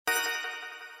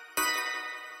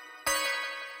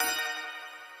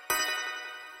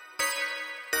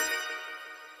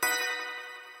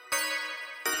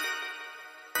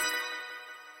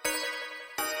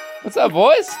What's up,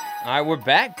 boys? All right, we're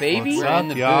back, baby. What's We're up, in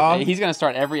the y'all? booth. He's gonna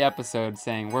start every episode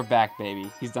saying, "We're back, baby."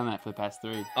 He's done that for the past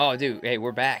 3. Oh, dude, hey,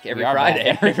 we're back every We are Friday.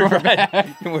 back. Every We're Friday.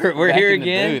 back. We're Back here in the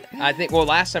again. booth. I think. Well,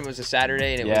 last time it was a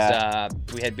Saturday, and it Yeah.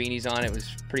 was we had beanies on. It was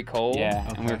pretty cold. Yeah,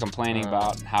 and we were Okay. complaining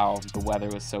about how the weather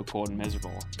was so cold and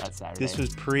miserable that Saturday. This was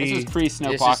This pre. was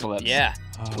pre-snow This is- apocalypse. yeah.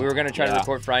 Oh, We were gonna try to Yeah.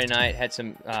 record Friday night. Had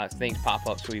some things pop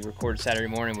up, so we recorded Saturday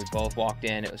morning. We both walked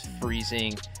in. It was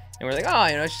freezing, and we're like, oh,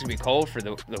 it's just gonna be cold for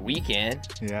the weekend.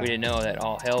 Yeah. We didn't know that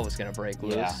all hell was gonna break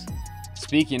loose. Yeah.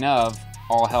 Speaking of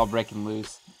all hell breaking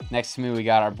loose, next to me we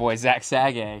got our boy Zach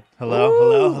Sage.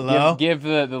 Hello. Give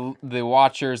the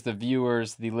watchers, the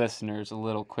viewers, the listeners a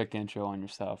little quick intro on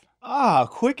yourself.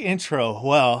 Quick intro.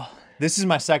 Well, this is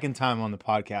my second time on the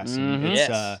podcast. And Mhm.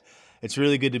 Yes. it's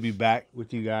really good to be back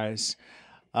with you guys.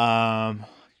 A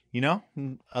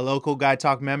local Guy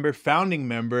Talk member, founding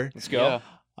member. Let's go.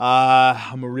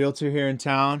 I'm a realtor here in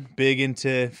town, big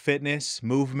into fitness,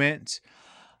 movement.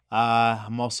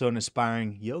 I'm also an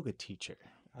aspiring yoga teacher.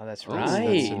 Oh, that's Ooh, right.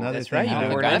 that's another That's thing right. I You've been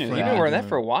think wearing I that. knew You've that. been wearing that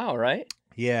for a while, right?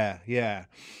 Yeah.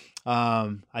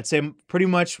 I'd say pretty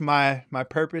much my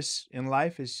purpose in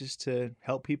life is just to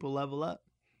help people level up, I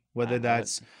whether love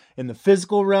that's in the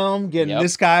physical realm, getting Yep.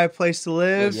 this guy a place to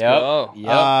live. Let's go.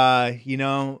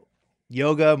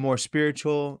 Yoga, more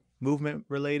spiritual, movement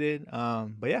related.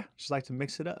 But yeah, just like to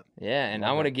mix it up. Yeah, and I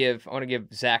Love want to it. give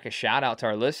Zach a shout out to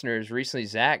our listeners. Recently,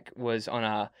 Zach was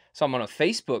saw him on a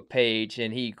Facebook page,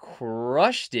 and he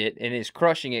crushed it, and is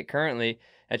crushing it currently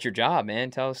at your job,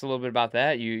 man. Tell us a little bit about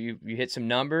that. You hit some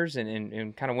numbers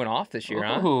and kind of went off this year,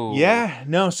 huh? Ooh. Yeah,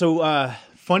 no. So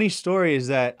funny story is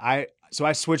that I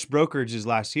switched brokerages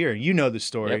last year. You know the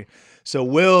story. Yep. So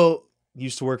Will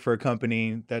used to work for a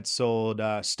company that sold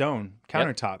stone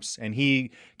countertops, and he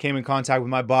came in contact with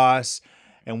my boss.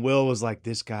 And Will was like,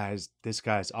 "This guy's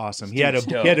awesome." He had dude's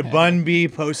dope. a Bun B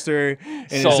poster in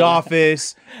his Sold.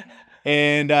 office,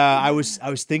 and I was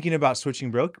thinking about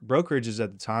switching brokerages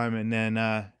at the time, and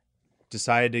then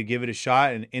decided to give it a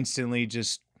shot, and instantly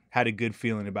just had a good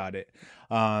feeling about it.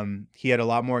 He had a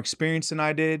lot more experience than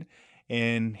I did,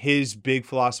 and his big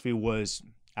philosophy was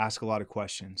ask a lot of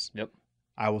questions. Yep.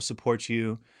 I will support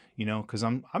you, because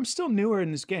I'm still newer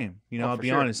in this game. Oh, I'll for be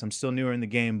sure. honest, I'm still newer in the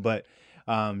game, but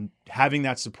having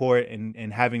that support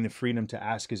and having the freedom to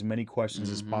ask as many questions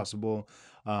as Mhm. possible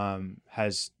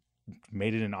has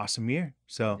made it an awesome year.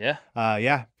 So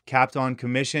Yeah. capped on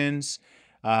commissions,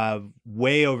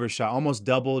 way overshot, almost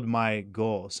doubled my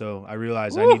goal. So I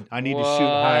realized I need to shoot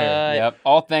higher. Yep.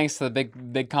 All thanks to the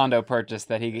big condo purchase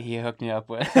that he hooked me up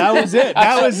with. That was it.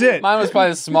 That was it. Mine was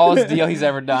probably the smallest deal he's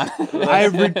ever done.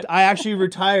 I actually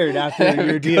retired after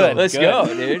your deal. Good. Let's go,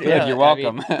 dude. Good, Yeah, you're I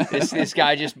mean, welcome. this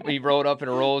guy he rolled up in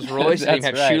a Rolls Royce. And That's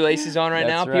have right. shoelaces on right That's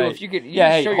now. People, right. if you could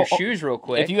Hey, show your shoes real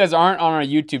quick. If you guys aren't on our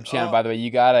YouTube channel, Oh, by the way, you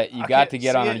got I to can't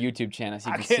get on see our it. YouTube channel so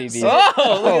you I can can't see see these. it.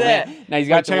 Oh, look at that. Man. Now he's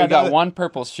Check got out that. one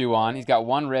purple shoe on. He's got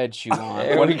one red shoe on.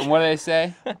 There What, we go. what do they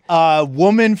say?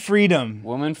 Woman freedom.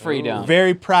 Woman freedom.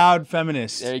 Very proud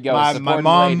feminist. There you go, My supporting the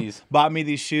mom ladies. bought me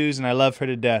these shoes, and I love her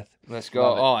to death. Let's go.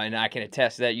 Love it. Oh, and I can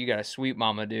attest to that. You got a sweet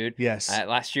mama, dude. Yes.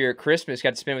 Last year at Christmas,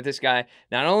 got to spend with this guy.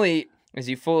 Not only is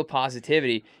he full of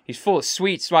positivity, he's full of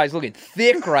sweets. That's why he's looking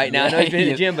thick right now. I know he's been in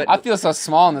the gym, but I feel so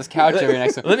small on this couch over here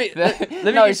next to let me No,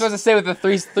 you're just- supposed to say with the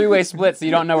three-way split so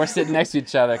you don't know we're sitting next to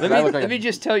each other. 'cause I look like let me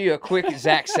just tell you a quick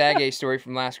Zach Sage story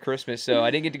from last Christmas. So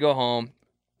I didn't get to go home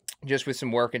just with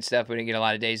some work and stuff. We didn't get a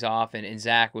lot of days off, and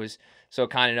Zach was so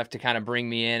kind enough to kind of bring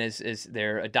me in as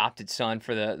their adopted son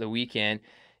for the weekend.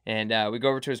 And we go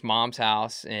over to his mom's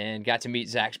house and got to meet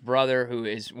Zach's brother, who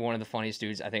is one of the funniest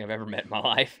dudes I think I've ever met in my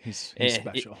life. He's And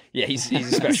special. Yeah, he's a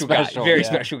special guy, Special, very yeah.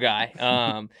 special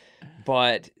guy.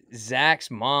 But Zach's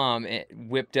mom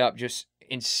whipped up just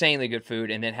insanely good food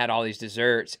and then had all these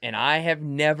desserts. And I have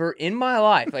never in my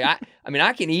life, I mean,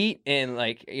 I can eat and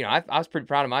I was pretty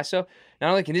proud of myself. Not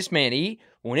only can this man eat,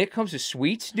 when it comes to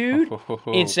sweets, dude,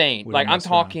 insane. We Like don't I'm mess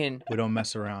around. talking. We don't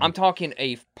mess around. I'm talking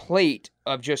a plate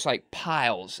of just like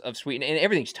piles of sweet, and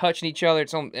everything's touching each other.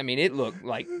 It's on. I mean, it looked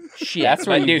like shit. That's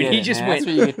where Like, you dude, get he it, just man. went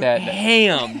That's where you get that.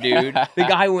 ham, dude. The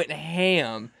guy went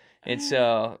ham, and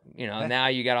so now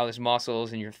you got all this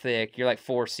muscles and you're thick. You're like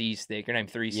 4 C's thick. You're not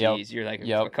even 3 Yep. C's. You're like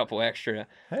Yep. a couple extra.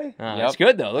 Hey, It's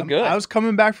good though. Look good. I was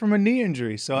coming back from a knee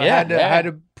injury, so I Yeah, had to yeah. I had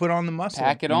to put on the muscle.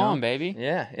 Pack it you know? on, baby.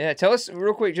 Yeah. Tell us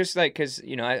real quick, just like because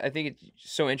I think it's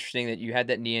so interesting that you had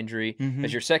that knee injury Mhm.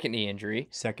 as your second knee injury.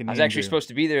 Second I was knee actually injury. supposed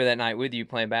to be there that night with you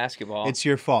playing basketball. It's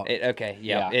your fault. Okay.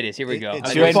 Yeah, Yeah. it is. Here we go.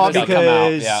 It's I your knew fault it was gonna come out,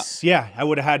 because I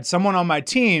would have had someone on my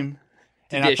team,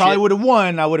 and I dish probably it. would have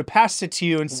won. I would have passed it to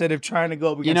you instead of trying to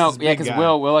go up against this big because guy.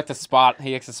 Will likes to spot.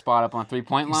 He likes to spot up on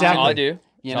 3-point line. Exactly. Oh, I do.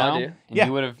 you That's all I know, do. and Yeah.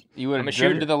 you would have I'm a driven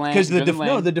shooter. to the lane Because driven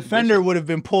lane, the defender would have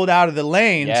been pulled out of the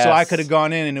lane, so I could have Yes.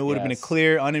 gone in, and it would have been a Yes.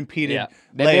 clear, unimpeded Yeah.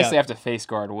 They layup. basically have to face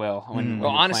guard Will when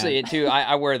Well, you're honestly, playing. and too,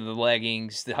 I wear the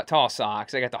leggings, the tall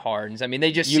socks. I got the Hardens. I mean,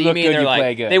 they just You see look me good, and they're you like,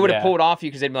 play good, they would have yeah. pulled off you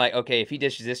because they'd be like, okay, if he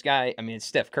dishes this guy, I mean, it's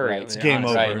Steph Curry. Right. over It's there, game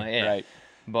honestly. over. Like, yeah. Right.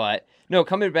 But no,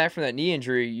 coming back from that knee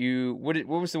injury, what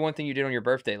was the one thing you did on your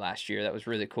birthday last year that was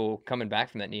really cool? Coming back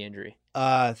from that knee injury.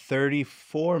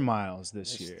 34 miles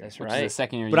this year. That's Which is right. the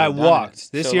second year But I you've done it.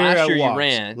 walked. This So year last I year you walked.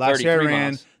 ran Last year I 33 ran.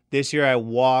 miles. This year I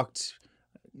walked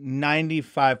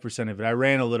 95% of it. I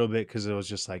ran a little bit because it was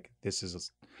just like this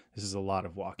is a lot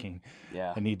of walking.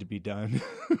 Yeah. I need to be done.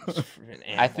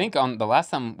 I think on the last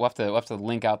time we'll have to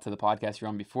link out to the podcast you were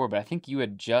on before, but I think you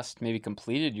had just maybe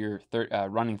completed your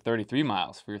running 33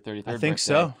 miles for your 33rd I think birthday.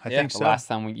 so. I Yeah. think The so. last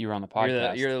time you were on the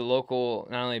podcast. You're the local,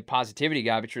 not only positivity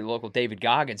guy, but you're the local David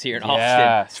Goggins here in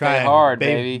yeah, Austin. stay Trying. hard,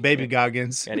 baby, baby.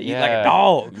 Goggins. Got to eat like a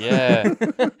dog. Yeah.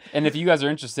 And if you guys are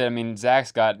interested, I mean,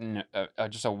 Zach's got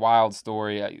just a wild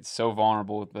story. It's so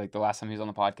vulnerable. Like the last time he was on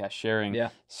the podcast, sharing Yeah.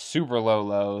 super low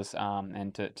lows,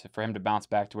 and for him to bounce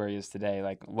back to where he is today,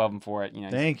 like love him for it. You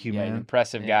know, Thank you, yeah, man.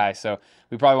 impressive Yeah. guy. So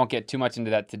we probably won't get too much into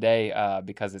that today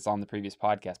because it's on the previous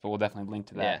podcast, but we'll definitely link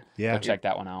to that. Yeah. Go check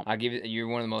that one out. I'll give it. You're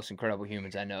one of the most incredible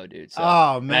humans I know, dude. So,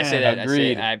 Oh and I say man, that.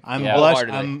 Agreed. I'm Yeah.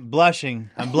 blushing. I'm blushing.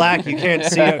 I'm black. You can't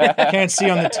see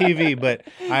on the TV, but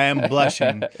I am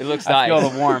blushing, It looks I nice. feel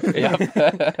the warmth.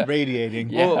 Yep. radiating.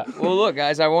 Yeah. Well, look,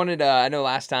 guys. I wanted. I know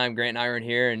last time Grant and I were in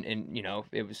here, and you know,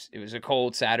 it was a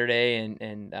cold Saturday, and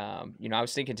you know, I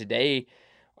was thinking today,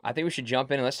 I think we should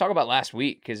jump in and let's talk about last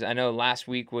week because I know last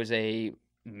week was a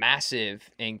massive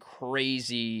and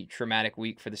crazy traumatic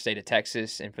week for the state of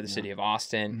Texas and for the city of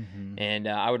Austin. Mhm. And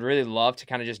I would really love to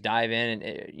kind of just dive in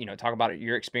and you know talk about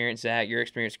your experience, Zach, your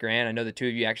experience, Grant. I know the two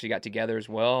of you actually got together as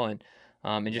well, and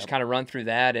just kind of run through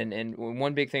that. And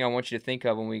one big thing I want you to think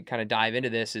of when we kind of dive into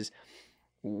this is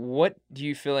what do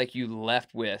you feel like you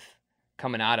left with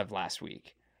coming out of last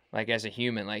week? Like as a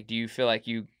human, like do you feel like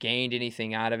you gained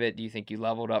anything out of it? Do you think you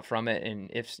leveled up from it? And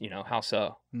if you know, how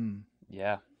so? Mm.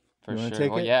 Yeah, for You wanna sure.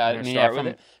 take Well, it? yeah, You I wanna mean, start yeah,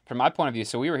 with it? from my point of view,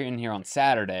 so we were in here on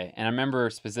Saturday, and I remember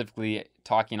specifically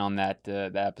talking on that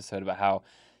episode about how,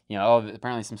 you know,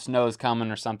 apparently some snow's coming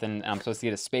or something, and I'm supposed to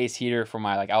get a space heater for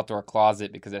my like outdoor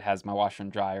closet because it has my washer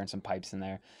and dryer and some pipes in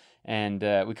there, and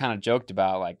we kind of joked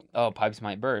about like, oh, pipes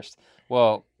might burst.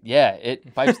 Well, yeah,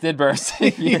 pipes did burst,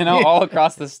 you know, all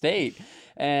across the state.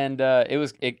 And it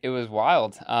was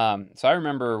wild. So I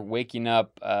remember waking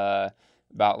up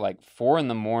about like 4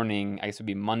 a.m. I guess it would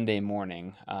be Monday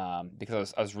morning,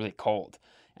 because I was really cold.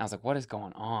 And I was like, what is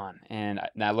going on? And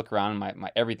I look around and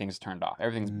my everything's turned off.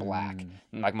 Everything's black.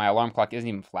 And like my alarm clock isn't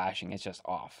even flashing. It's just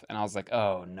off. And I was like,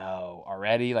 oh no,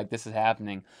 already? Like this is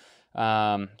happening. So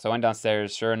I went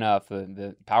downstairs. Sure enough,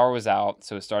 the power was out,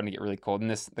 so it was starting to get really cold. And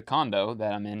the condo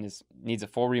that I'm in needs a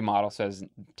full remodel, so it has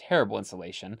terrible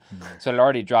insulation. So it had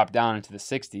already dropped down into the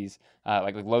 60s,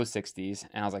 like low 60s.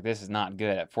 And I was like, this is not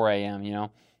good at 4 a.m. You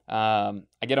know,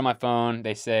 I get on my phone.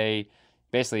 They say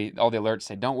basically all the alerts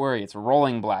say, don't worry, it's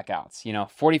rolling blackouts. You know,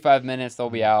 45 minutes they'll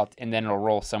be out, and then it'll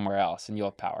roll somewhere else, and you'll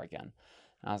have power again.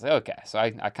 And I was like, okay. So I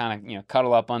kind of, you know,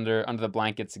 cuddle up under the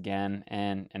blankets again,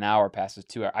 and an hour passes,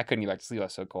 2 hours. I couldn't get back to sleep. I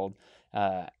was so cold.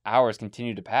 Hours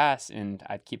continued to pass, and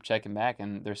I'd keep checking back,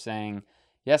 and they're saying,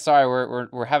 yeah, sorry,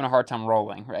 we're having a hard time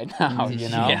rolling right now, you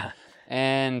know? Yeah.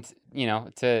 And, you know,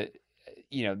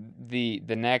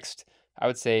 the next, I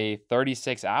would say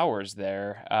 36 hours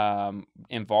there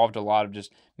involved a lot of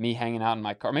just me hanging out in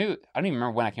my car. Maybe I don't even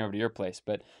remember when I came over to your place,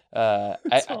 but it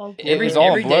was all Every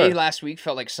a day blur. last week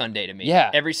felt like Sunday to me.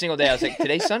 Yeah. Every single day I was like,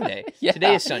 today's Sunday. Yeah.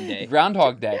 Today is Sunday.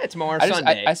 Groundhog Day. Yeah, tomorrow's I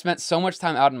Sunday. I spent so much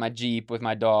time out in my Jeep with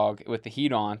my dog with the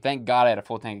heat on. Thank God I had a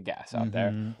full tank of gas out there,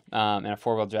 Mhm. and a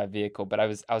 4-wheel drive vehicle. But I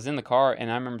was in the car,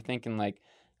 and I remember thinking like,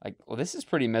 well, this is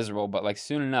pretty miserable. But like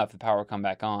soon enough, the power will come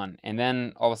back on. And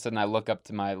then all of a sudden, I look up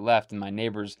to my left, and my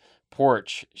neighbor's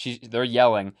porch. They're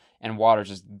yelling, and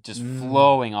water's just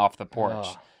flowing off the porch.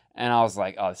 Oh. And I was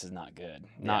like, oh, this is not good.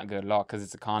 Not good at all, because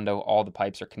it's a condo. All the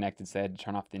pipes are connected, so they had to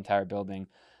turn off the entire building.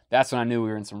 That's when I knew we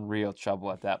were in some real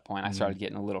trouble at that point. I started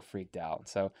getting a little freaked out.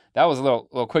 So that was a little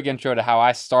quick intro to how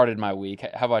I started my week.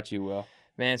 How about you, Will?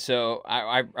 Man, so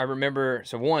I remember,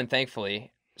 so one,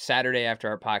 thankfully, Saturday after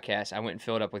our podcast, I went and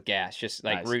filled up with gas, just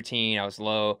like Nice. routine. I was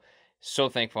low. So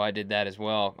thankful I did that as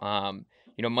well.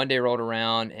 You know, Monday rolled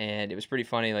around and it was pretty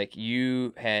funny. Like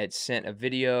you had sent a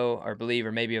video or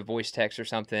maybe a voice text or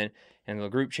something in the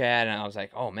group chat. And I was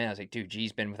like, oh man, I was like, dude,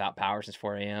 G's been without power since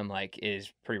 4 a.m. Like it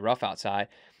is pretty rough outside.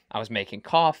 I was making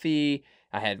coffee.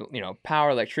 I had, you know, power,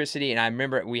 electricity. And I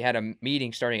remember we had a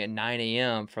meeting starting at 9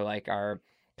 a.m. for like our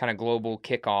kind of global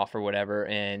kickoff or whatever,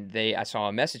 and I saw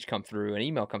a message come through, an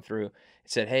email come through.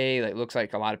 It said, "Hey, like, looks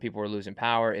like a lot of people are losing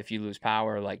power. If you lose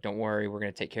power, like, don't worry, we're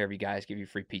gonna take care of you guys, give you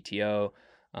free PTO,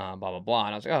 blah blah blah."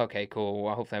 And I was like, "Oh, okay, cool.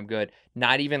 Well, hopefully I'm good."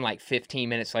 Not even like 15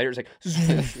 minutes later, it's like,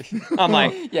 I'm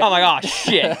like, "Oh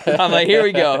shit!" I'm like, "Here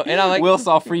we go." And I'm like, Will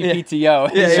saw free PTO.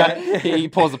 He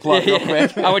pulls the plug real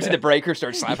quick. I went to the breaker,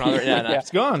 started slapping on it. No, It's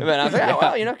gone. But I was like, "Oh,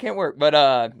 well, you know, can't work." But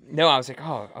no, I was like,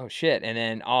 "Oh shit!" And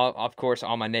then of course,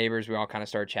 all my neighbors, we all kind of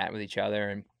started chatting with each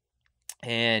other,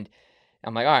 and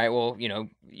I'm like, all right, well, you know,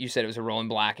 you said it was a rolling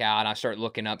blackout. I started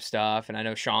looking up stuff, and I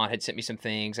know Sean had sent me some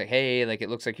things like, hey, like, it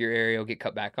looks like your area will get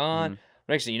cut back on.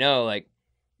 But actually, you know, like,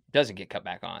 doesn't get cut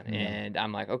back on. And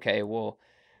I'm like, okay, well,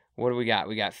 what do we got?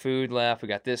 We got food left. We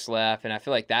got this left. And I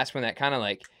feel like that's when that kind of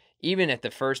like, even at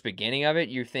the first beginning of it,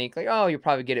 you think like, oh, you'll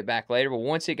probably get it back later. But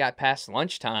once it got past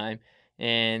lunchtime,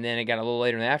 and then it got a little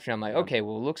later in the afternoon, I'm like, okay,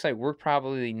 well, it looks like we're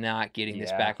probably not getting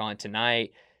this back on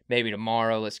tonight. Maybe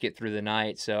tomorrow, let's get through the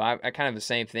night. So I kind of the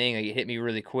same thing. Like, it hit me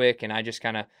really quick, and I just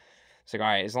kind of was like, all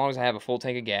right, as long as I have a full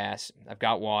tank of gas, I've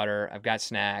got water, I've got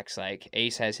snacks, like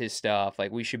Ace has his stuff, like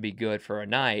we should be good for a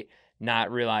night,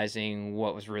 not realizing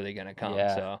what was really going to come.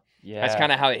 So that's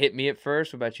kind of how it hit me at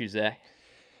first. What about you, Zach?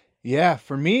 Yeah,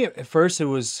 for me, at first, it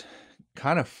was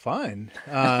kind of fun.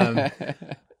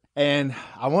 And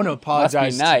I want to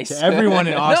apologize to everyone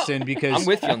in Austin because I'm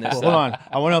with you on this. Hold on.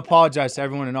 I want to apologize to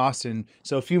everyone in Austin.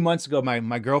 So a few months ago,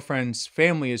 my girlfriend's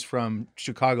family is from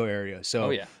Chicago area.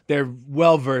 So they're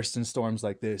well versed in storms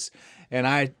like this. And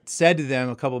I said to them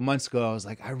a couple of months ago, I was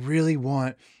like, I really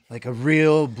want like a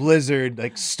real blizzard,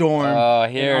 like storm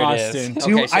here in it Austin. is.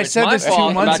 Okay, so I said this 2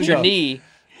 months about ago. Your knee.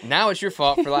 Now it's your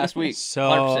fault for last week. So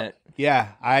 100%. yeah,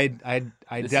 I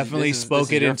definitely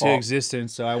spoke it into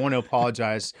existence. So I want to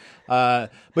apologize. But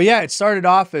yeah, it started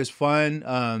off as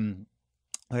fun.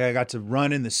 Like I got to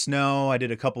run in the snow. I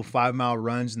did a couple 5-mile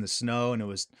runs in the snow, and it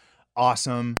was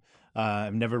awesome.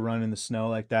 I've never run in the snow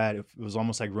like that. It was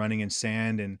almost like running in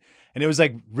sand, and it was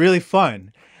like really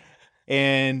fun.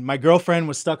 And my girlfriend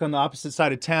was stuck on the opposite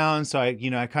side of town, so I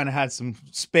kind of had some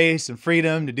space and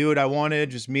freedom to do what I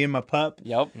wanted, just me and my pup.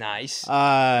 Yep. Nice.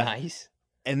 Nice.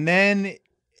 And then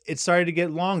it started to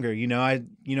get longer.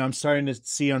 I'm starting to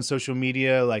see on social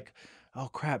media like, oh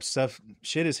crap,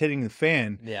 shit is hitting the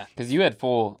fan. Yeah. Because you had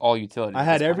full all utilities. I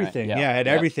had everything. Right? Yeah, I had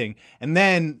everything. And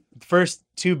then the first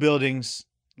 2 buildings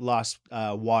lost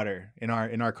water in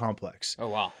our complex. Oh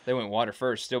wow, they went water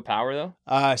first. Still power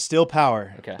though? Still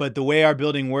power. Okay. But the way our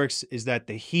building works is that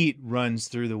the heat runs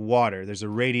through the water. There's a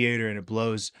radiator and it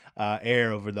blows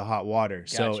air over the hot water.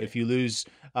 Gotcha. So if you lose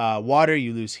water,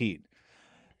 you lose heat.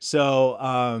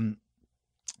 So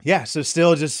so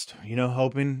still just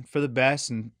hoping for the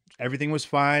best, and everything was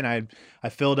fine. I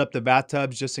filled up the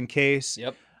bathtubs just in case.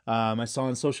 Yep. I saw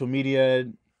on social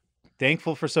media.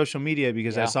 Thankful for social media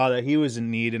because I saw that he was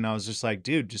in need, and I was just like,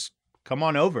 dude, just come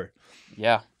on over.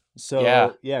 Yeah. So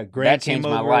Grant that changed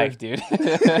my life, dude.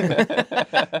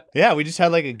 Yeah, we just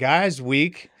had like a guys'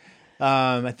 week.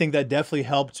 I think that definitely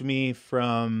helped me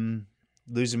from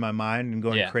losing my mind and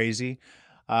going crazy.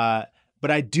 But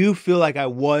I do feel like I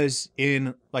was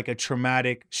in like a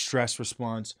traumatic stress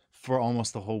response for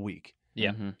almost the whole week.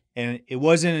 Yeah. Mm-hmm. And it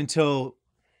wasn't until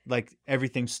like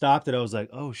everything stopped that I was like,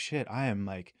 oh shit, I'm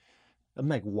like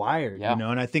wired,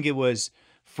 and I think it was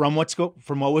from what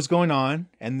was going on,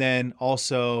 and then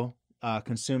also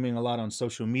consuming a lot on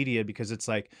social media, because it's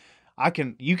like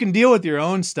you can deal with your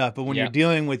own stuff, but when you're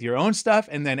dealing with your own stuff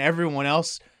and then everyone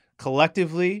else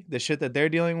collectively, the shit that they're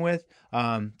dealing with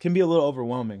can be a little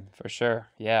overwhelming. For sure.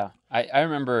 Yeah. I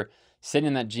remember sitting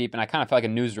in that Jeep, and I kind of felt like a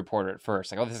news reporter at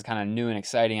first. Like, oh, this is kind of new and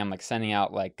exciting. I'm like sending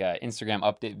out like Instagram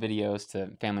update videos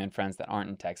to family and friends that aren't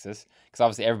in Texas, because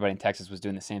obviously everybody in Texas was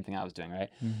doing the same thing I was doing, right?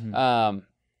 Mm-hmm.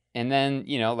 And then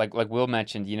like Will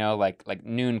mentioned, like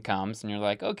noon comes, and you're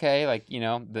like, okay, like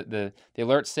the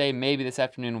alerts say maybe this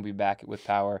afternoon we'll be back with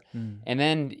power, and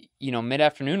then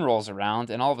mid-afternoon rolls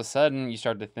around, and all of a sudden you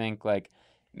start to think like,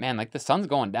 man, like the sun's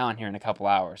going down here in a couple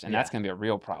hours, and that's going to be a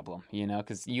real problem,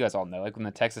 because you guys all know, like when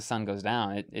the Texas sun goes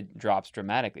down, it drops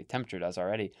dramatically. Temperature does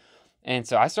already. And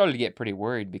so I started to get pretty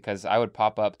worried, because I would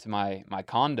pop up to my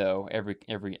condo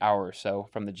every hour or so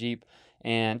from the Jeep,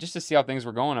 and just to see how things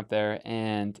were going up there.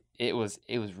 And it was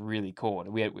really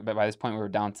cold. By this point we were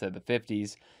down to the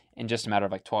 50s in just a matter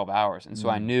of like 12 hours. And so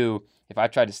I knew if I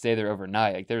tried to stay there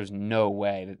overnight, like there's no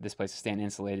way that this place is staying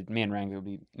insulated. Me and Wrangler would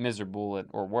be miserable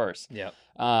or worse. Yeah.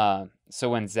 So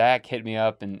when Zach hit me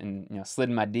up and slid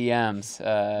in my DMs,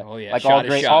 like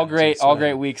all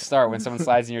great weeks start when someone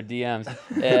slides in your DMs.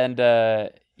 And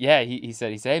he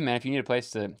said, hey man, if you need a place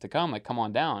to come, like come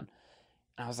on down.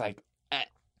 And I was like,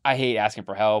 I hate asking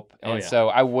for help, Oh, and yeah. so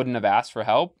I wouldn't have asked for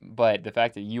help. But the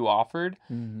fact that you offered,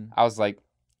 Mhm. I was like,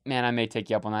 man, I may take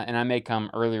you up on that, and I may come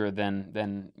earlier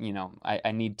than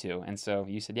I need to. And so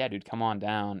you said, yeah, dude, come on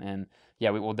down, and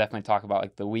yeah, we will definitely talk about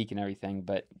like the week and everything.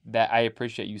 But that I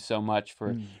appreciate you so much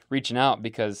for Mm. reaching out,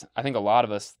 because I think a lot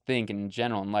of us think in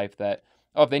general in life that,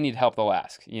 oh, if they need help, they'll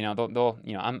ask. They'll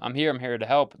I'm here to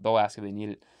help. They'll ask if they need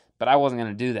it. But I wasn't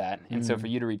gonna do that, and so for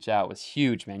you to reach out was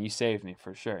huge, man. You saved me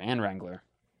for sure, and Wrangler.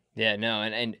 Yeah, no,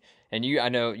 and you, I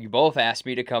know you both asked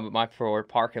me to come, but my forward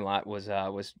parking lot was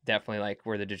definitely like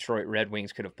where the Detroit Red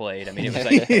Wings could have played. I mean, it was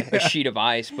like a sheet of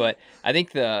ice. But I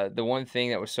think the one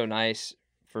thing that was so nice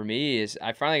for me is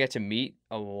I finally got to meet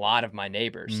a lot of my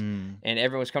neighbors, Mm. and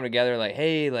everyone's coming together like,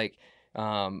 hey, like.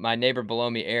 My neighbor below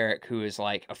me, Eric, who is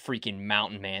like a freaking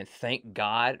mountain man. Thank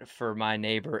God for my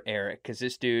neighbor Eric, because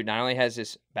this dude not only has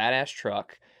this badass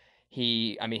truck,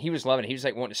 he was loving it. He was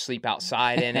like wanting to sleep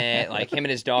outside in it, like him and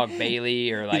his dog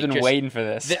Bailey, or like He's been just waiting for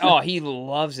this. he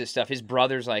loves this stuff. His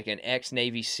brother's like an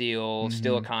ex-Navy SEAL,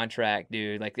 still a Mhm. contract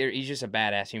dude. Like he's just a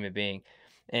badass human being.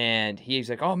 And he's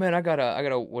like, oh man, I got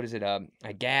a what is it, a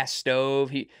gas stove.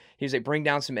 He was like, bring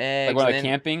down some eggs. Like one and of the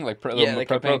then- camping, like yeah, like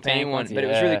a propane tank one. ones? But it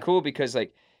was really Yeah. cool because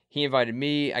like he invited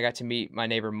me. I got to meet my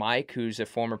neighbor Mike, who's a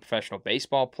former professional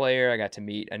baseball player. I got to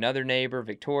meet another neighbor,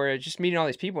 Victoria. Just meeting all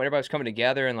these people. And everybody was coming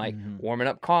together and like warming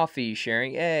up coffee,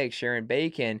 sharing eggs, sharing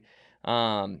bacon.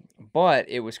 But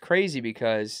it was crazy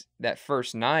because that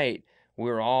first night we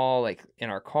were all like in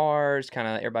our cars. Kind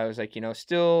of everybody was like,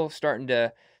 still starting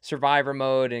to survivor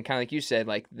mode, and kind of like you said,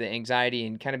 like the anxiety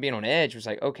and kind of being on edge was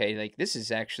like, okay, like this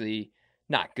is actually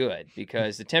not good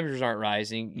because the temperatures aren't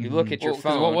rising. You look at your Well,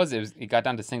 'cause phone. what was it? It got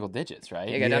down to single digits, right?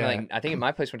 It got down to Yeah. like, I think at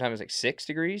my place one time it was like 6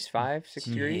 degrees, 6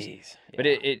 degrees. Jeez. But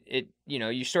Yeah. it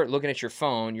you start looking at your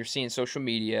phone, you're seeing social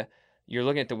media, you're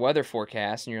looking at the weather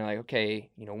forecast, and you're like, okay,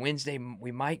 Wednesday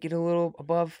we might get a little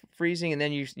above freezing, and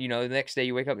then the next day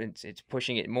you wake up and it's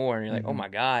pushing it more, and you're like, oh my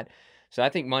God. So I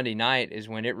think Monday night is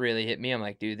when it really hit me. I'm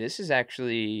like, dude, this is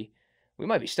actually, we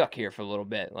might be stuck here for a little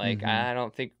bit. Like, I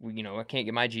don't think, I can't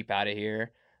get my Jeep out of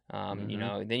here.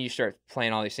 Then you start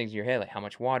playing all these things in your head, like how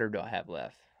much water do I have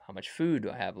left? How much food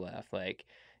do I have left? Like,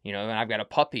 and I've got a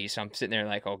puppy, so I'm sitting there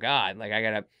like, oh God, like I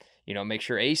gotta, make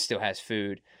sure Ace still has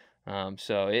food.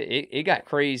 So it got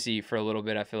crazy for a little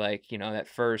bit. I feel like, that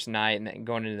first night and then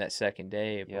going into that second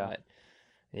day. Yeah. But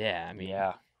yeah, I mean,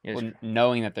 Yeah. it was Well,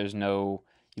 knowing that there's no,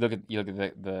 you look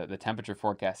at the temperature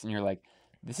forecast and you're like,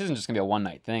 this isn't just gonna be a one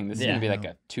night thing. This is Yeah. gonna be like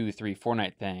a 2, 3, 4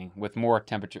 night thing with more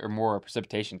temperature or more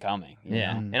precipitation coming. you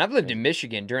Yeah, know? and I've lived in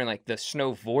Michigan during like the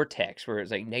snow vortex where it was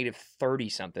like negative 30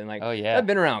 something. Like, Oh, yeah. I've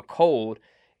been around cold,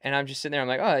 and I'm just sitting there. I'm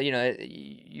like,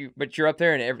 oh, but you're up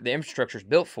there, and the infrastructure's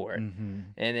built for it. Mhm.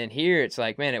 And then here, it's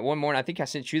like, man, at one morning, I think I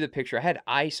sent you the picture. I had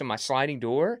ice on my sliding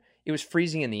door. It was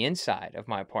freezing in the inside of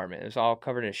my apartment. It was all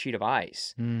covered in a sheet of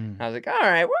ice. Mm. I was like, all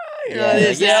right, well, Yeah,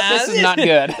 this is not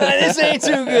good. this ain't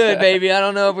too good, baby. I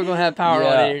don't know if we're gonna have power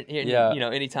on Yeah, here, yeah.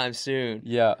 anytime soon.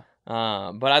 Yeah.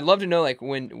 But I'd love to know, like,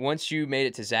 once you made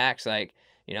it to Zach's, like,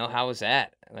 how was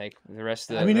that? Like the rest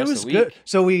of the I mean, it rest of was the good. week?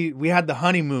 So we had the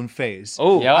honeymoon phase.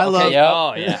 Oh, Yeah, I okay. love-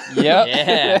 Oh, yeah. Yep.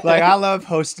 Yeah. Like I love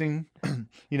hosting,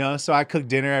 so I cook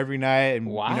dinner every night and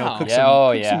Wow. cook Yeah. some,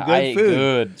 Oh, cook yeah. some good I ate food.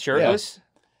 good. Shirtless?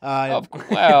 Well,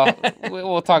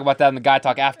 we'll talk about that in the Guy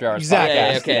Talk After Hours Exactly.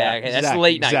 Yeah, podcast. okay. Yeah. Okay. That's the Exactly,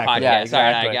 late night exactly. podcast. Yeah, All right,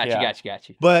 exactly, I yeah. got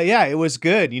you. But yeah, it was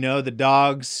good. The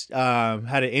dogs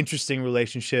had an interesting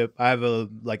relationship. I have a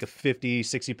 50,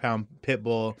 60 pound pit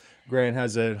bull. Grant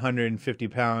has a 150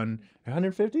 pound,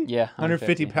 150? Yeah,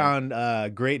 150 yeah.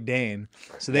 pound Great Dane.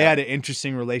 So they Yeah. had an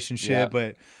interesting relationship, Yeah.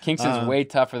 but Kingston's way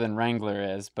tougher than Wrangler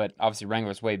is, but obviously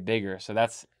Wrangler's way bigger. So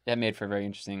that made for a very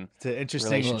interesting. it's an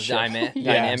interesting Relationship. Dynamic.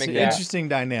 yeah, it's an yeah. interesting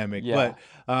dynamic. Yeah.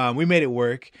 But we made it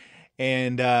work.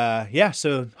 And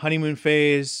so honeymoon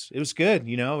phase, it was good.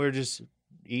 We were just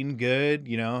eating good,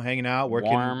 hanging out,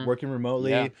 Warm. working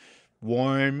remotely, Yeah.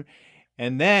 warm.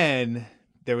 And then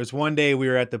there was one day we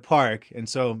were at the park. And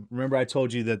so remember I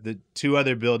told you that the two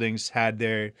other buildings had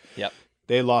Yep.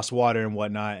 they lost water and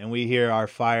whatnot. And we hear our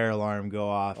fire alarm go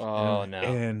off. Oh, and, no.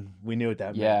 And we knew what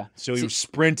that Yeah. meant. So we See-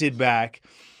 sprinted back.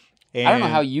 And I don't know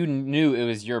how you knew it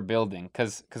was your building,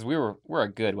 because we're a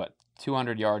good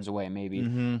 200 yards away maybe,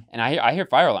 Mhm. and I hear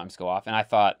fire alarms go off, and I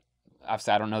thought,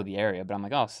 obviously I don't know the area, but I'm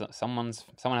like, oh, someone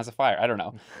has a fire. I don't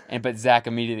know, but Zach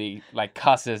immediately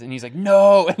cusses, and he's like,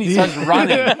 no, and he starts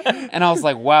running, and I was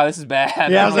like, wow, this is bad.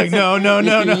 Yeah, I was like, no.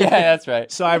 yeah, that's right.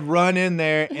 So I run in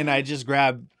there and I just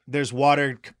grab. There's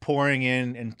water pouring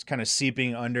in and kind of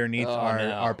seeping underneath Oh, our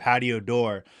no. our patio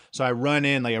door. So I run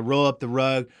in, I roll up the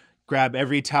rug, grab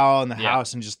every towel in the Yeah.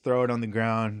 house and just throw it on the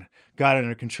ground. got it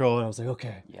under control, and I was like,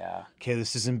 okay, Yeah.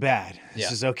 this isn't bad. This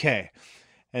Yeah. is okay.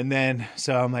 And then,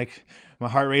 so I'm like, my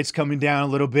heart rate's coming down a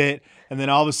little bit. And then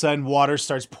all of a sudden, water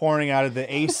starts pouring out of the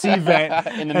AC vent.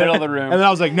 In the middle of the room. And then I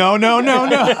was like, no.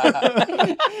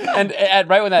 And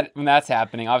right when that's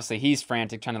happening, obviously he's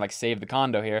frantic trying to like save the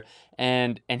condo here,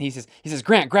 and he says,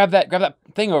 Grant, grab that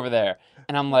thing over there,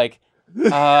 and I'm like,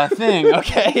 thing,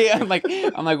 okay. I'm like,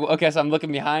 okay. So I'm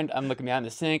looking behind the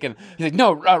sink, and he's like,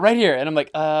 no, right here, and I'm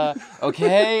like,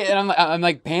 okay, and I'm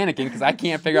like panicking because I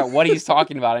can't figure out what he's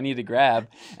talking about. I need to grab,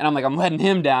 and I'm letting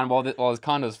him down while his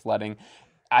condo's flooding.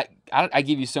 I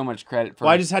give you so much credit for.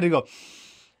 Well, I just had to go.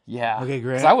 Yeah. Okay,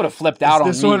 Grant. Because I would have flipped out on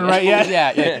this me. one right?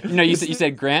 Yeah. yeah. You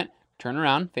said, Grant, turn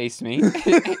around, face me.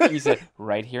 You said,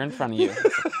 right here in front of you.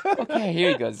 Okay,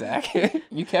 here you go, Zach.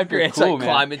 You kept your Grant's cool, like man.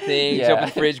 climbing things, Yeah. open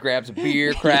the fridge, grabs a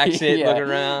beer, cracks it, Yeah. looking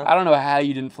around. I don't know how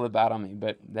you didn't flip out on me,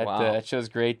 but that Wow. that shows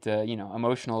great,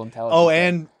 emotional intelligence. Oh,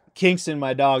 and Kingston,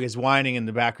 my dog, is whining in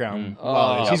the background.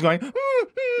 Oh. She's going.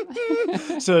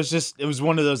 So it was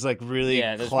one of those like really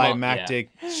Yeah, those climactic,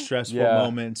 stressful Yeah,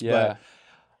 moments. yeah.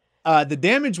 But the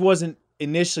damage wasn't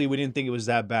initially. We didn't think it was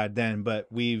that bad then, but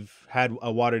we've had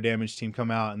a water damage team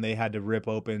come out and they had to rip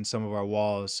open some of our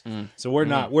walls. So we're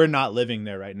not living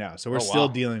there right now. So we're still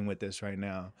wow. dealing with this right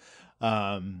now.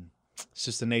 It's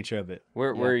just the nature of it.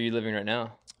 Where are you living right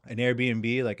now? An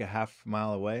Airbnb like a half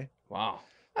mile away. Wow.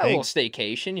 A little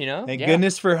staycation, you know? Thank Yeah.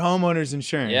 goodness for homeowners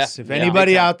insurance. Yeah. If Yeah.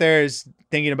 anybody Big time. out there is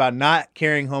thinking about not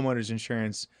carrying homeowners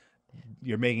insurance,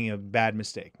 you're making a bad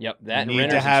mistake. Yep, that and need to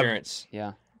renter's have- insurance.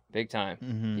 Yeah, Big time.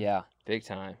 Mm-hmm. yeah, Big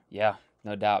time. yeah,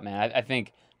 no doubt, man. I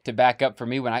think to back up for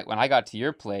me when I got to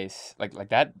your place, like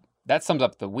that sums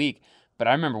up the week. But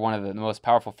I remember one of the most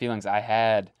powerful feelings I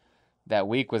had that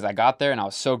week was I got there and I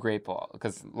was so grateful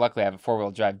because luckily I have a 4-wheel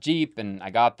drive Jeep and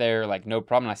I got there like no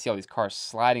problem. And I see all these cars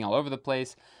sliding all over the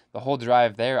place. The whole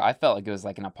drive there, I felt like it was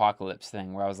like an apocalypse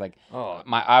thing where I was like, Oh,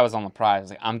 my eye was on the prize. I was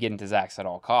like, I'm getting to Zach's at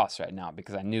all costs right now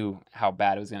because I knew how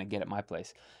bad it was going to get at my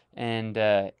place. And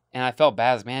I felt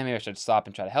bad. I was like, man, maybe I should stop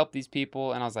and try to help these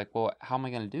people. And I was like, well, how am I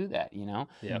going to do that, you know?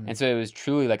 yeah. And so it was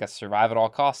truly like a survive at all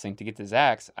costs thing to get to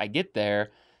Zach's. I get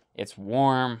there, it's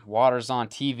warm, water's on,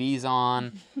 TV's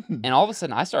on, and all of a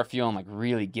sudden I start feeling like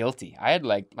really guilty. I had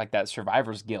like that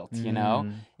survivor's guilt, you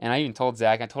know? And I even told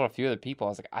Zach, I told a few other people, I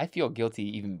was like, I feel guilty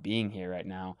even being here right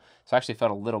now. So I actually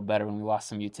felt a little better when we lost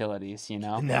some utilities, you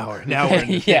know? Now we're in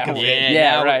the thick yeah, of it.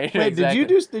 yeah, now- right. Wait, exactly.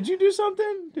 did you do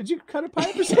something? Did you cut a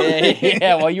pipe or something?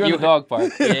 yeah, well, you were in the dog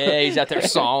park. Yeah, he's out there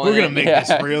sawing. We're gonna it. make Yeah.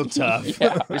 this real tough.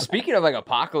 Yeah. But speaking of like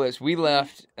apocalypse, we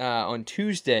left on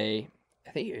Tuesday.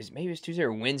 I think it was Tuesday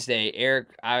or Wednesday. Eric,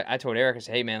 I told Eric, I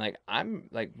said, hey man, like I'm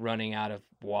like running out of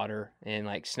water and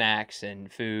like snacks and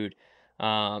food.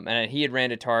 And he had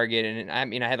ran to Target, and I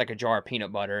mean I had like a jar of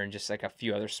peanut butter and just like a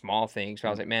few other small things. But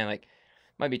I was like, man, like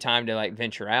might be time to like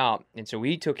venture out. And so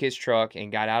we took his truck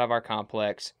and got out of our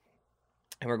complex,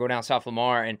 and we're going down South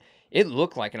Lamar, and it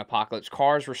looked like an apocalypse.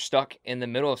 Cars were stuck in the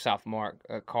middle of South Lamar.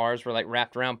 Cars were like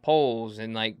wrapped around poles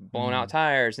and like blown out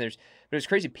tires. And but it was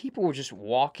crazy. People were just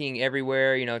walking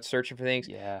everywhere, you know, searching for things.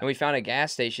 Yeah. And we found a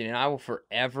gas station, and I will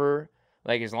forever,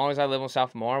 like as long as I live on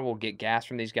South Lamar, we'll get gas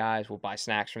from these guys. We'll buy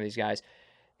snacks from these guys.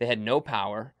 They had no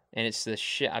power, and it's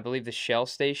I believe the Shell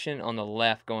station on the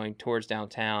left going towards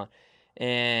downtown.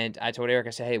 And I told Eric, I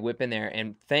said, hey, whip in there.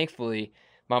 And thankfully,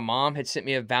 my mom had sent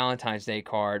me a Valentine's Day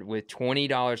card with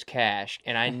 $20 cash,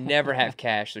 and I never have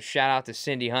cash. So shout out to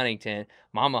Cindy Huntington,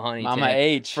 Mama Huntington, Mama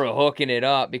H. for hooking it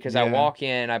up, because I Yeah. walk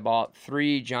in, I bought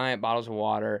 3 giant bottles of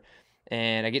water,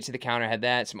 and I get to the counter, I had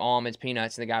that, some almonds,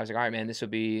 peanuts, and the guy was like, all right, man, this will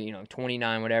be, you know,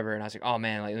 29, whatever. And I was like, oh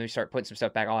man, like let me start putting some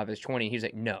stuff back. All I have is 20. He was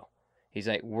like, no. He's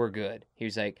like, we're good. He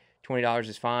was like, $20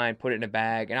 is fine. Put it in a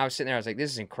bag. And I was sitting there. I was like,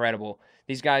 this is incredible.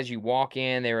 These guys, you walk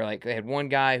in, they were like, they had one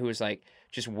guy who was like,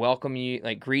 just welcome you,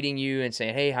 like greeting you and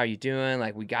saying, hey, how you doing?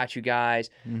 Like, we got you guys.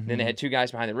 Then they had 2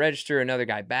 guys behind the register, another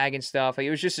guy bagging stuff. Like,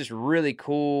 it was just this really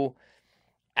cool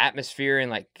atmosphere. And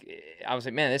like, I was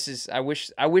like, man, I wish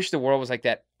the world was like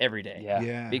that every day. Yeah.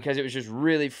 Yeah. Because it was just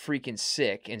really freaking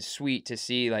sick and sweet to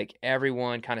see like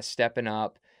everyone kind of stepping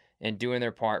up and doing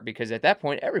their part, because at that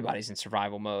point everybody's in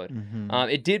survival mode.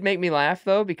 It did make me laugh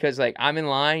though, because like I'm in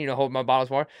line, you know, holding my bottles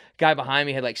of water. Guy behind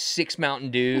me had like 6 Mountain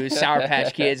Dews, Sour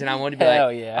Patch Kids, and I wanted to be like,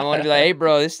 Hell yeah. I want to be like, hey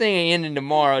bro, this thing ain't ending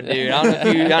tomorrow, dude. I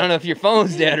don't know if your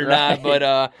phone's dead or not, Right.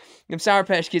 but them Sour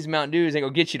Patch Kids and Mountain Dews ain't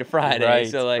gonna get you to Friday. Right,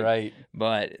 So like, right.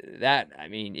 but that, I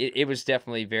mean, it was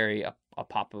definitely very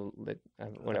apocalypse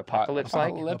like?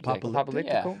 Apocalyptic.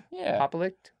 Apocalyptical? Yeah.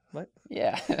 Apocalyptic? what?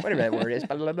 Yeah. Whatever that word is.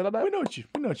 We know what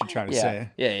you're trying to Yeah. say.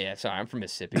 Yeah. Sorry, I'm from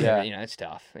Mississippi. Yeah. You know, it's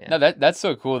tough. Yeah. No, that's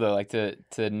so cool though. Like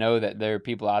to know that there are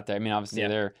people out there. I mean, obviously Yeah.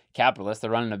 they're capitalists. They're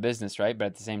running a business, right? But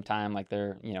at the same time, like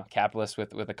they're capitalists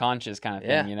with a conscience kind of thing.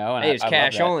 Yeah. You know. And Hey, it's I love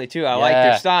cash that. only too. I like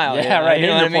their style. Yeah, right. You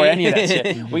know They what I didn't report mean? any of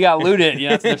that shit. We got looted. You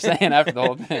know, that's what they're saying after the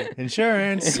whole thing.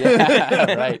 Insurance.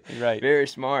 Yeah. Right. Very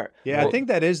smart. Yeah, I think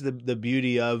that is the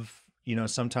beauty of,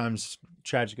 sometimes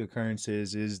tragic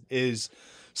occurrences is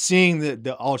seeing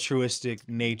the altruistic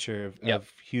nature of, Yep. of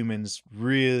humans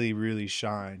really, really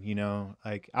shine.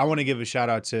 Like I want to give a shout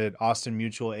out to Austin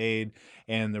Mutual Aid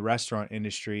and the restaurant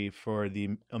industry for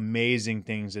the amazing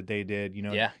things that they did,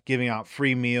 Yeah. giving out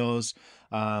free meals.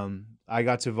 I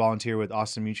got to volunteer with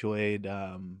Austin Mutual Aid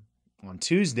on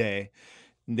Tuesday.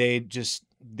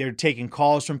 They're taking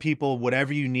calls from people,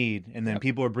 whatever you need. And then Yep.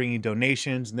 people are bringing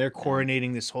donations and they're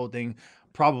coordinating this whole thing,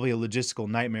 probably a logistical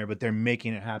nightmare, but they're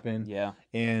making it happen. Yeah.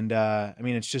 And I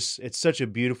mean, it's such a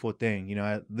beautiful thing.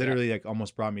 It literally like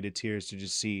almost brought me to tears to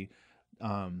just see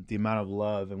the amount of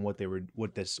love and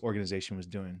what this organization was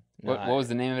doing. What was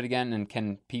the name of it again? And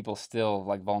can people still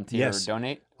like volunteer Yes. or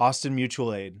donate? Austin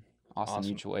Mutual Aid. Awesome.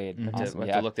 Mutual Aid. Mhm. We'll Awesome. have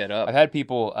Yeah. to look that up. I've had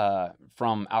people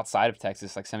from outside of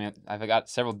Texas like send me. I've got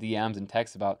several DMs and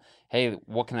texts about, hey,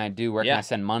 what can I do? Where can Yeah. I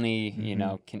send money?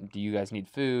 Do you guys need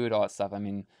food? All that stuff. I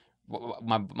mean,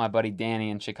 my buddy Danny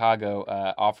in Chicago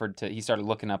offered to. He started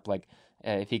looking up like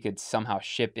if he could somehow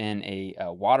ship in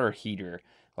a water heater.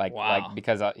 Wow.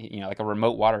 Because like a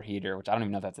remote water heater, which I don't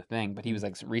even know if that's a thing, but he was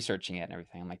like researching it and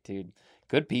everything. I'm like, dude,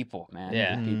 good people, man.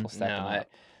 Yeah. Good people stepping up.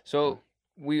 So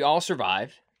we all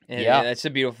survived. And Yeah. that's a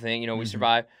beautiful thing. We Mhm.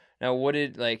 survived. Now, what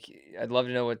did I'd love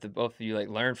to know what the both of you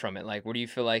learned from it. Like, what do you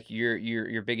feel like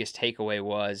your biggest takeaway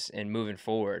was in moving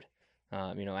forward?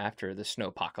 After the snow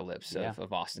apocalypse Yeah.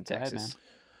 of Austin, Go ahead, Texas.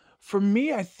 For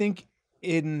me, I think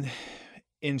in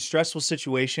stressful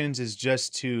situations is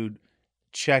just to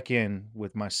check in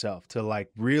with myself, to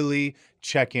like really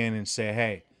check in and say,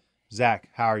 hey, Zach,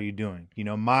 how are you doing?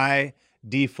 My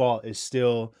default is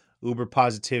still uber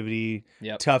positivity,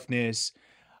 Yep. toughness,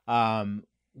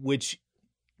 which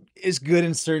is good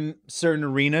in certain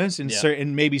arenas, in Yeah.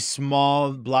 certain maybe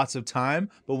small blots of time.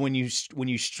 But when you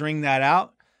string that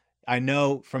out, I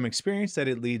know from experience that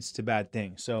it leads to bad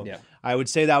things. So Yeah. I would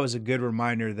say that was a good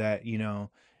reminder that,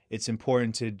 it's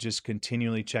important to just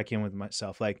continually check in with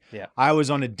myself. Like Yeah. I was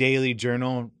on a daily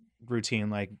journal routine,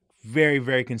 like very,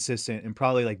 very consistent. And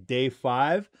probably like day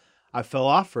 5, I fell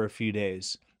off for a few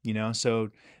days,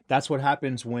 So that's what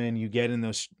happens when you get in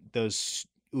those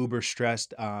uber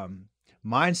stressed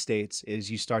mind states,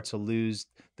 is you start to lose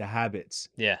the habits,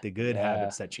 Yeah. the good Yeah,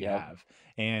 habits that you yep. have.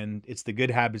 And it's the good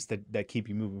habits that keep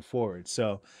you moving forward.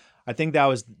 So I think that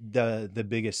was the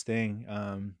biggest thing.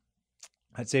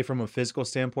 I'd say from a physical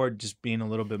standpoint, just being a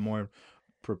little bit more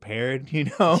prepared, Yeah.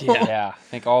 Yeah, I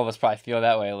think all of us probably feel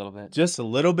that way a little bit. just a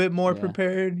little bit more Yeah.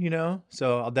 prepared,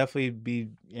 So I'll definitely be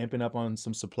amping up on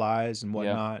some supplies and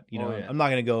whatnot. Oh, yeah. I'm not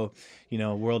going to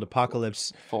go, world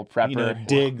apocalypse, Full prepper,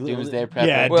 dig, doomsday prepper.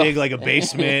 yeah, Well- dig like a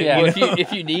basement. Yeah. Well, you know?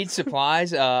 if you need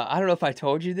supplies, I don't know if I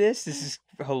told you this. This is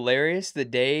hilarious. The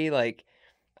day,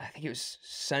 I think it was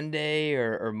Sunday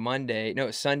or Monday. No, it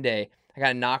was Sunday. I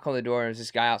got a knock on the door. There was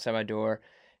this guy outside my door.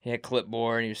 He had a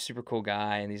clipboard, and he was a super cool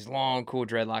guy, and these long, cool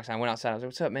dreadlocks. I went outside. I was like,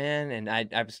 "What's up, man?" And I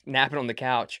was napping on the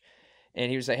couch,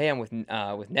 and he was like, "Hey, I'm with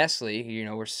Nestle.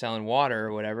 We're selling water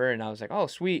or whatever." And I was like, "Oh,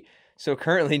 sweet." So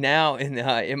currently now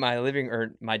in my living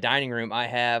or my dining room, I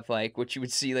have like what you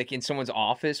would see like in someone's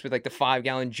office with like the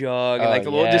 5-gallon jug and like the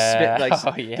little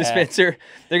dispenser.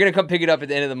 They're gonna come pick it up at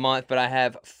the end of the month, but I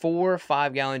have 4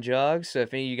 5-gallon jugs. So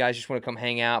if any of you guys just want to come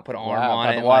hang out, put an arm on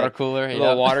got it, the water like, cooler, a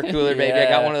little water cooler, baby. I got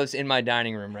Yeah. one of those in my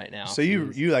dining room right now. So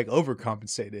you like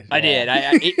overcompensated. I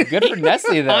did. Good for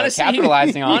Nestle though, Honestly,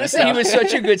 capitalizing on it. honestly, he was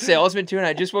such a good salesman too. And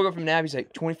I just woke up from nap. He's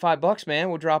like, $25, man.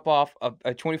 We'll drop off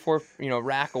a 24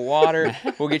 rack of water.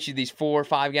 We'll get you these 4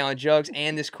 5-gallon jugs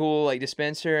and this cool like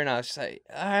dispenser. And I was just like,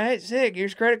 all right, sick.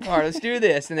 Here's your credit card. Let's do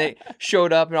this. And they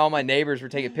showed up, and all my neighbors were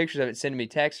taking pictures of it, sending me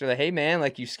texts. They're like, hey man,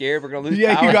 like you scared? We're gonna lose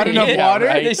Yeah, power. you got enough water?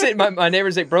 right. They said my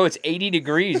neighbors like, bro, it's 80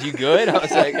 degrees. You good? I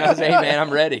was like, hey man, I'm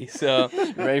ready. So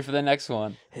Ready for the next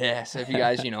one. yeah. So if you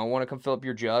guys want to come fill up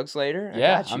your jugs later, I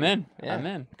Yeah, got you. I'm in. Yeah. I'm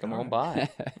in. Come on by.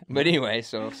 But anyway,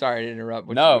 so sorry to interrupt.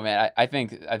 What No, you- man. I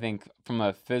think from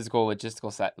a physical,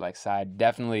 logistical side,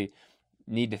 definitely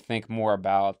need to think more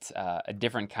about a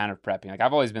different kind of prepping. Like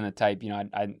I've always been the type,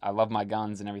 I love my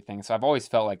guns and everything, so I've always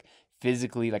felt like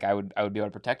physically, like I would be able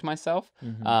to protect myself.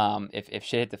 Mhm. If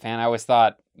shit hit the fan, I always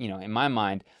thought, in my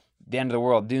mind, the end of the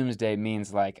world, doomsday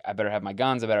means like I better have my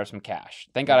guns, I better have some cash.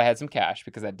 Thank God I had some cash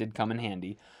because that did come in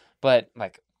handy. But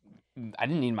like I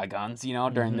didn't need my guns,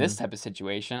 during this type of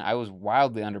situation. I was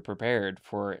wildly underprepared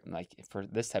for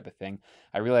this type of thing.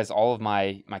 I realized all of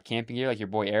my camping gear, like your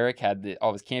boy Eric had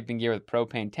all his camping gear with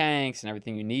propane tanks and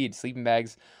everything you need, sleeping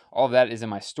bags, all of that is in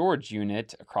my storage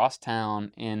unit across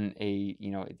town in a,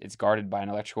 it's guarded by an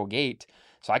electrical gate.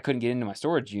 So I couldn't get into my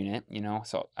storage unit,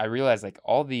 So I realized like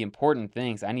all the important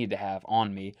things I needed to have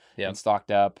on me and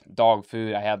stocked up. Dog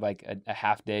food, I had like a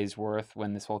half day's worth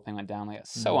when this whole thing went down. Like I was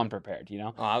so unprepared,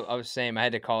 Oh, I was saying I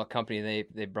had to call a company.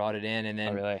 They brought it in, and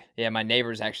then really? Yeah, my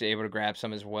neighbor's actually able to grab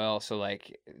some as well. So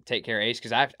like take care of Ace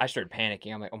because I started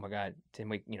panicking. I'm like, oh my god,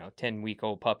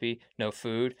 10-week-old puppy, no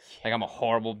food. Like I'm a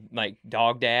horrible like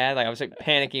dog dad. Like I was like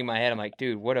panicking in my head. I'm like,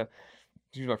 dude,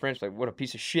 Excuse my French, like, what a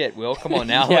piece of shit, Will. Come on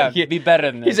now. Yeah, like, be better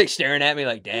than this. He's like staring at me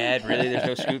like, Dad, really? There's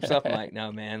no scoop stuff? I'm like,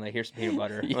 no, man. Like, here's some peanut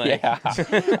butter. Like, yeah.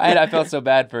 I felt so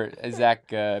bad for Zach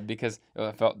because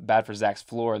I felt bad for Zach's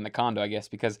floor in the condo, I guess,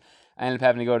 because I ended up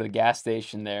having to go to the gas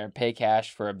station there, pay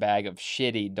cash for a bag of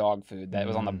shitty dog food that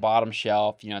was on the bottom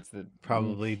shelf. It's the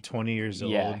probably 20 years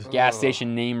old. Yeah, gas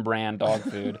station name brand dog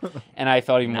food. And I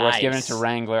felt even worse giving it to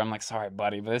Wrangler. I'm like, sorry,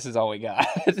 buddy, but this is all we got.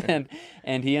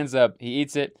 and he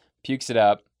eats it, pukes it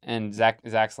up, and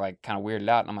Zach's like kind of weirded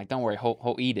out. And I'm like, don't worry,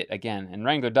 he'll eat it again. And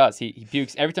Wrangler does. He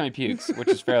pukes every time he pukes, which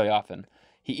is fairly often.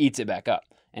 He eats it back up,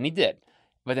 and he did.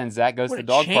 But then Zach goes to the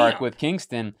dog park with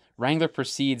Kingston. Wrangler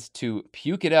proceeds to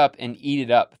puke it up and eat it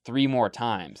up 3 more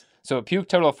times. So it puked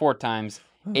total of 4 times,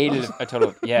 ate it a total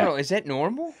of, Bro, is that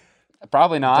normal?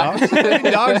 Probably not.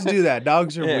 Dogs do that.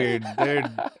 Dogs are weird.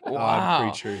 They're odd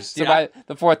creatures. So by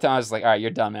the 4th time, I was like, all right,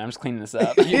 you're done, man. I'm just cleaning this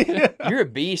up. You're a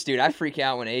beast, dude. I freak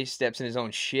out when Ace steps in his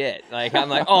own shit. Like, I'm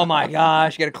like, oh my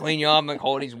gosh, got to clean you up. I'm like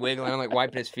holding, he's wiggling. I'm like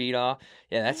wiping his feet off.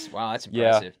 Yeah, that's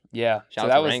impressive. Yeah. Shout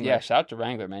out to Wrangler. Shout out to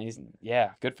Wrangler, man. He's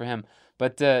good for him.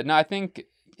 But no, I think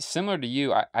similar to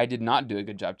you, I did not do a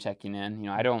good job checking in.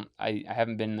 I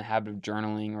haven't been in the habit of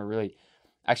journaling or really.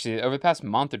 Actually, over the past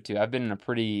month or two, I've been in a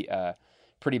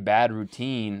pretty bad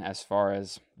routine as far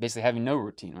as basically having no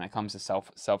routine when it comes to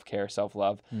self-care,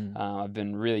 self-love. I've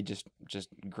been really just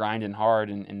grinding hard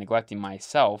and neglecting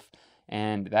myself,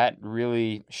 and that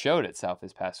really showed itself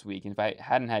this past week. And if I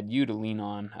hadn't had you to lean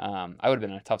on, I would have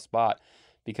been in a tough spot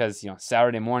because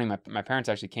Saturday morning my parents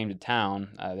actually came to town.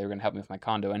 They were going to help me with my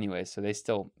condo anyway, so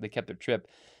they kept their trip.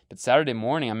 But Saturday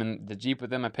morning, I'm in the Jeep with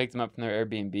them. I picked them up from their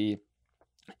Airbnb,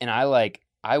 and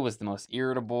I was the most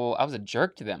irritable. I was a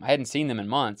jerk to them. I hadn't seen them in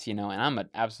months, and I'm an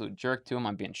absolute jerk to them.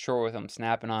 I'm being short with them,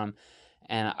 snapping on them.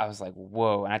 And I was like,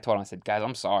 whoa. And I told them, I said, guys,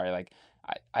 I'm sorry. Like,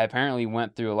 I apparently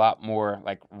went through a lot more,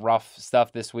 like, rough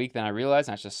stuff this week than I realized.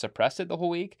 And I just suppressed it the whole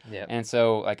week. Yep. And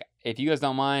so, like, if you guys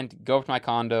don't mind, go up to my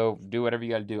condo, do whatever you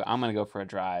got to do. I'm going to go for a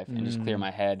drive and just clear my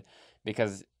head.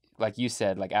 Because, like you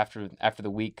said, like, after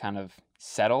the week kind of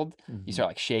settled, you start,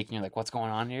 like, shaking. You're like, what's going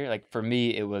on here? Like, for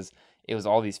me, it was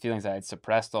all these feelings that I had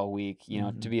suppressed all week,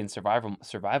 to be in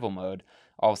survival mode,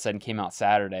 all of a sudden came out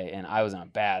Saturday, and I was in a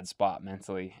bad spot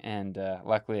mentally. And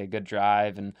luckily, a good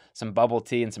drive and some bubble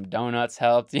tea and some donuts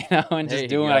helped, and just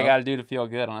doing what I got to do to feel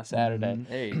good on a Saturday.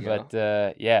 There you go.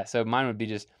 But so mine would be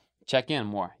just check in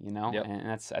more, Yep.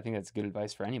 and I think that's good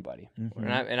advice for anybody.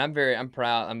 I'm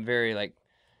proud. I'm very like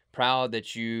proud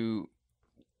that you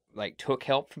like took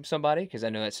help from somebody, because I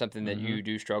know that's something that you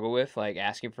do struggle with, like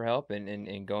asking for help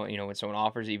and going, when someone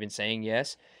offers, even saying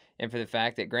yes. And for the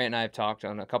fact that Grant and I have talked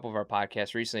on a couple of our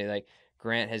podcasts recently, like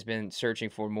Grant has been searching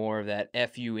for more of that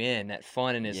FUN, that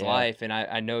fun in his life, and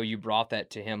I know you brought that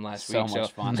to him last week.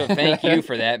 Much fun. So thank you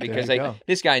for that, because like go.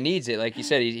 this guy needs it. Like you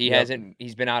said,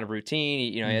 he's been out of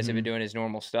routine. He hasn't been doing his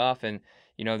normal stuff, and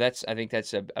I think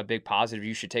that's a big positive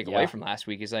you should take away from last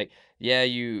week. Is like,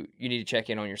 you need to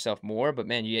check in on yourself more, but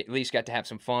man, you at least got to have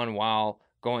some fun while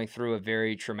going through a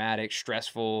very traumatic,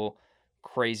 stressful,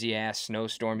 crazy ass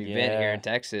snowstorm event here in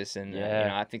Texas, and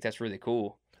I think that's really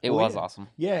cool. It was awesome.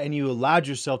 Yeah, and you allowed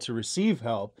yourself to receive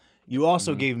help. You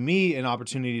also gave me an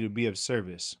opportunity to be of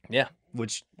service. Yeah.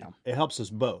 Which it helps us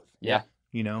both. Yeah.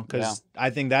 Because I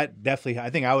think that definitely,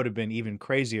 I think I would have been even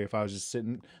crazier if I was just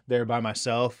sitting there by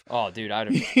myself. Oh, dude,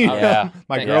 I'd have.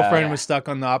 My girlfriend was stuck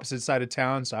on the opposite side of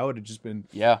town, so I would have just been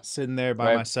sitting there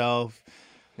by myself.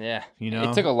 Yeah.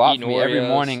 It took a lot for me every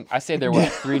morning. I stayed there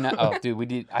 3 nights. Oh,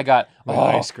 dude, I got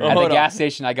ice cream. At the gas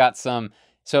station, I got some.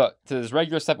 So there's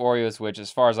regular stuff Oreos, which,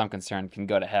 as far as I'm concerned, can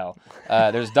go to hell.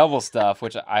 There's double stuff,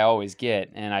 which I always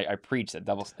get, and I preach that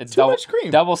it's much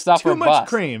cream. Double stuff or bust. Too much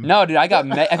cream. No, dude, I got.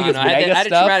 I think it's mega I had a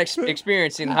stuff. traumatic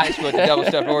experience in high school with the double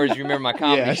stuffed Oreos. You remember my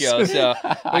comedy show, so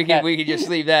we could just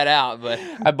leave that out. But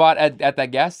I bought at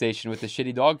that gas station with the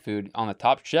shitty dog food on the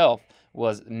top shelf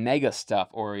was mega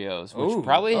stuff Oreos, which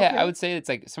probably I would say it's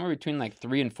like somewhere between like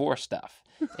 3 and 4 stuff.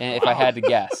 and if I had to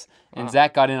guess. And Wow.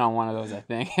 Zach got in on one of those, I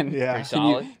think. And Yeah. Pretty can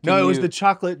you- solid. No, can it was you- the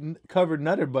chocolate covered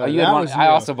Nutter Butter. Oh, you had That one- was I new.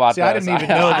 also bought See, I those. didn't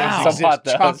even I know also this bought exists.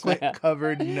 those, Chocolate man.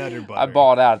 covered Nutter Butter. I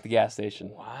balled out at the gas station.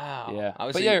 Wow. Yeah. I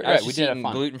was, But eating, yeah, I was right, we just did have eating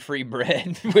fun. gluten-free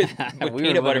bread with We were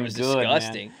peanut butter. living Was good, man.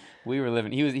 disgusting. We were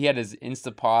living. He had his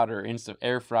Instapot or Insta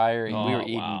air fryer, and we Oh, were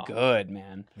eating wow. good,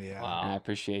 man. Yeah. Wow. And I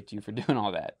appreciate you for doing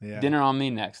all that. Yeah. Dinner on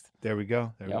me next. There we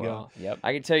go. There Yep. we go. Yep.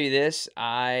 I can tell you this.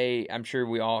 I'm sure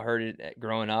we all heard it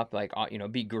growing up. Like,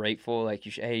 be grateful. Like,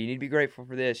 hey, you need to be grateful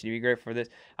for this. You need to be grateful for this.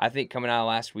 I think coming out of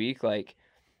last week, like,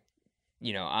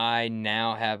 I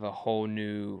now have a whole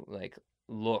new like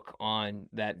look on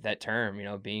that term.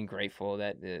 Being grateful.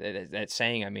 That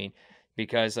saying. I mean,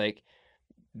 because like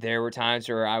there were times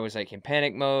where I was like in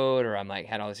panic mode, or I'm like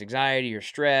had all this anxiety or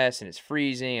stress, and it's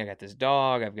freezing. I got this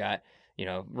dog. I've got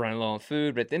running low on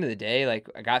food. But at the end of the day, like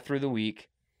I got through the week.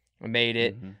 I made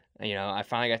it. Mhm. I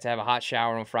finally got to have a hot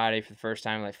shower on Friday for the first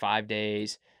time in like 5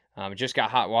 days. Just got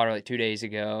hot water like 2 days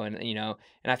ago, and and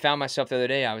I found myself the other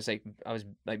day. I was like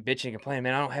bitching and complaining,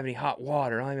 man, I don't have any hot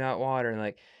water. I don't have any hot water, and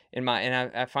like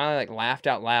I finally like laughed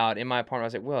out loud in my apartment. I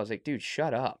was like, Will, I was like, dude,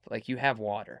 shut up. Like you have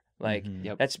water. Like Mhm.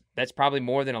 Yep. that's probably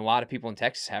more than a lot of people in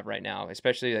Texas have right now.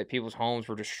 Especially like people's homes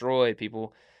were destroyed.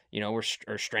 People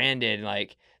are stranded.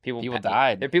 Like people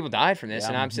died. People died from this, Yeah.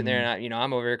 and I'm sitting there and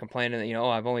I'm over here complaining that oh,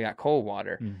 I've only got cold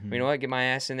water. Mhm. You know what? Get my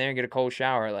ass in there and get a cold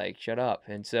shower. Like, shut up.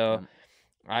 And so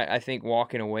I think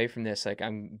walking away from this, like,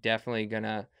 I'm definitely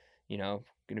gonna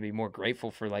be more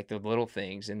grateful for like the little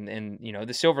things and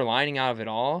the silver lining out of it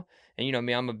all. And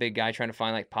me, I'm a big guy trying to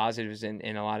find like positives in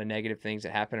a lot of negative things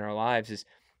that happen in our lives. Is,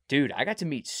 dude, I got to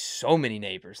meet so many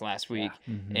neighbors last week.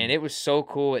 Mhm. And it was so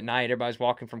cool at night. Everybody's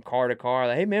walking from car to car.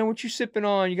 Like, hey man, what you sipping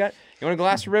on? You want a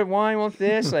glass of red wine? Want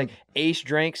this? Like, Ace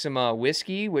drank some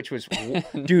whiskey, which was,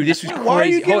 dude, this was crazy. Why are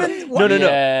you Hold on. giving- No.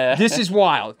 Yeah. This is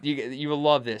wild. You will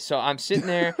love this. So I'm sitting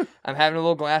there. I'm having a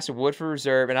little glass of Woodford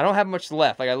Reserve, and I don't have much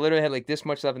left. Like I literally had like this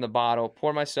much left in the bottle.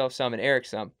 Pour myself some and Eric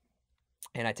some,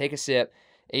 and I take a sip.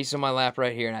 Ace on my lap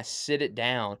right here, and I sit it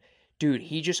down. Dude,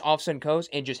 he just all of a sudden goes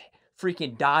and just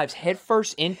freaking dives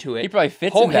headfirst into it. He probably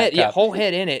fits whole in that head, yeah, cup. whole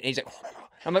head in it. And he's like,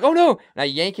 I'm like, oh no! And I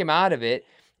yank him out of it,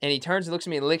 and he turns and looks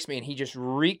at me and licks me, and he just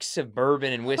reeks of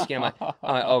bourbon and whiskey. And I'm like,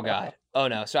 oh god, oh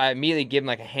no! So I immediately give him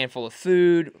like a handful of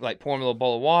food, like pour him a little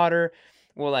bowl of water.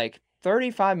 Well, like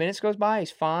 35 minutes goes by,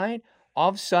 he's fine. All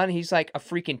of a sudden, he's like a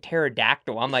freaking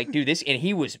pterodactyl. I'm like, dude, and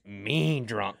he was mean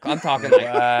drunk. I'm talking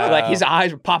like his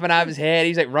eyes were popping out of his head.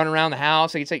 He's like running around the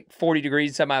house. Like it's like 40 degrees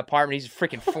inside my apartment. He's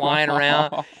freaking flying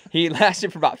around. He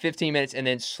lasted for about 15 minutes and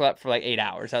then slept for like 8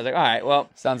 hours. I was like, all right, well,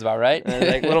 Sounds about right.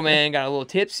 like little man got a little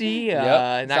tipsy. Yep. Not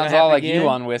gonna Sounds happen all like again. you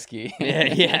on whiskey.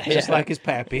 Yeah. Just like his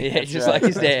pappy. Yeah, That's just right. like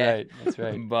his dad. That's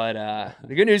right. But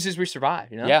the good news is we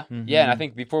survived. Yeah, yeah, and I Mhm.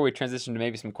 think before we transition to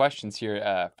maybe some questions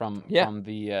here from Yeah.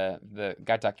 the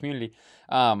Guy Talk community,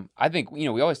 I think we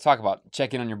always talk about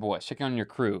checking on your boys, checking on your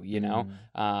crew,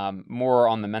 more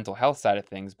on the mental health side of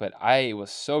things. But I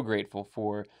was so grateful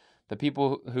for the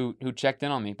people who checked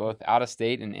in on me, both out of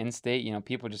state and in state.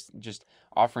 People just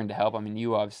offering to help. I mean,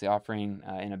 you obviously offering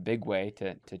in a big way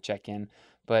to check in,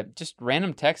 but just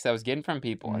random texts I was getting from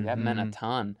people, like that meant a Mhm.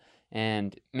 ton.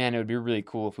 And man, it would be really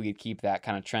cool if we could keep that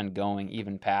kind of trend going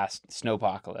even past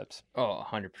snowpocalypse. Oh,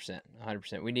 100%.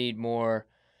 100%. We need more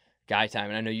guy time.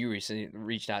 And I know you recently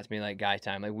reached out to me like guy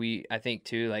time. Like I think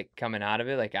too, like coming out of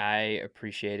it, like I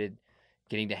appreciated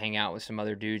getting to hang out with some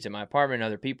other dudes at my apartment and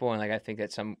other people. And like, I think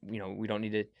that's we don't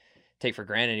need to take for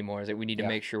granted anymore. Is that we need to Yeah.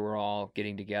 make sure we're all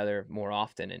getting together more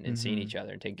often and seeing Mhm. each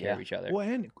other and taking care of Yeah. each other.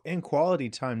 Well, and quality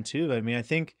time too. I mean, I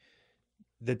think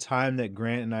the time that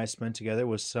Grant and I spent together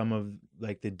was some of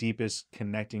like the deepest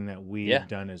connecting that we Yeah. have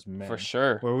done as men. For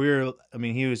sure. Where we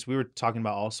were talking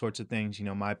about all sorts of things,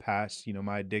 my past,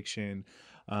 my addiction.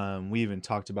 We even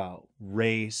talked about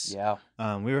race. Yeah.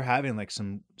 We were having like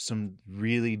some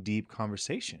really deep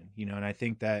conversation, and I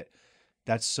think that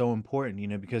that's so important,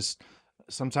 because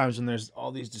sometimes when there's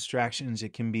all these distractions,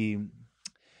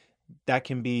 that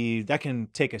can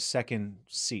take a second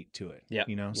seat to it. Yeah.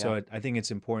 So I think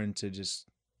it's important to just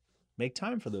make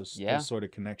time for Yeah. those sort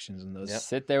of connections and those.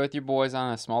 Sit there with your boys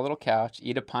on a small little couch,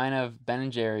 eat a pint of Ben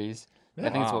and Jerry's. I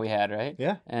think that's Wow. what we had, right?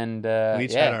 Yeah. And We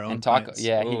each had our own and talk. pints.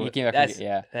 Yeah, Ooh, he came back. that's-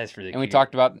 Yeah, That's really and we cute.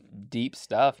 talked about deep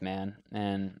stuff, man.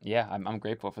 And yeah, I'm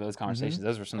grateful for those conversations.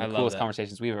 Those were some I of the love coolest that.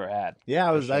 conversations we've ever had.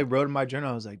 Yeah, sure. I wrote in my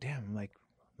journal. I was like, damn, I'm like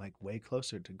way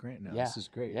closer to Grant now. Yeah. This is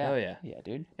great. Yeah. Oh yeah. Yeah,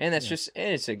 dude. And that's Yeah. just,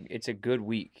 and it's a good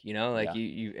week, like Yeah.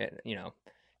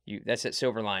 you that's that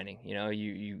silver lining.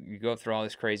 You go through all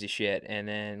this crazy shit, and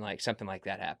then like something like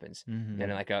that happens, Mhm.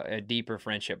 and like a deeper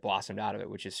friendship blossomed out of it,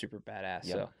 which is super badass.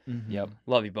 Yep. So Mhm. Yep.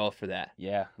 love you both for that.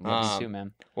 Yeah. Love you Um, too,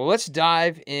 man. Well, let's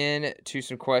dive into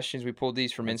some questions. We pulled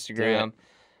these from Let's do Instagram.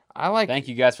 I like. Thank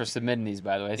you guys for submitting these,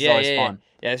 by the way. It's Yeah, always yeah, fun.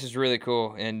 yeah. This is really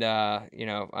cool, and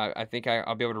I think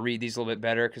I'll be able to read these a little bit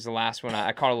better because the last one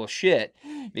I caught a little shit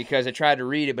because I tried to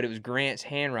read it, but it was Grant's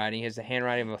handwriting. He has the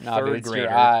handwriting of a No, but third it's grader.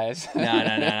 your eyes.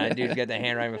 No. Dude's got the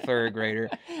handwriting of a third grader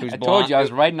who's I blind. told you I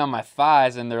was writing on my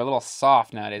thighs, and they're a little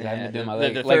soft nowadays. I Yeah, haven't been doing my the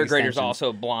leg. third leg grader's extensions.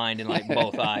 also blind in like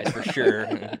both eyes for sure.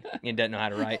 And doesn't know how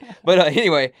to write. But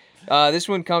anyway, this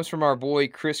one comes from our boy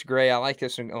Chris Gray. I like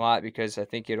this one a lot because I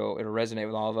think it'll resonate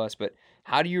with all of us. But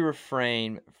how do you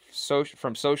refrain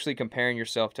from socially comparing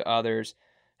yourself to others,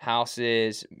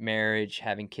 houses, marriage,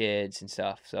 having kids, and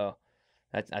stuff? So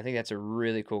I think that's a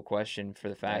really cool question for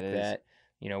the fact is. that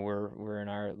we're in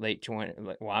our late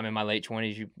 20s. Well, I'm in my late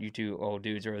 20s. You two old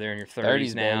dudes are there in your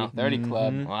 30s 30s now. baby. 30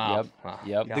 club. Mhm. Wow. Yep. Wow.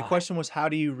 Yep. The God. question was, how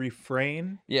do you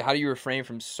refrain? Yeah, how do you refrain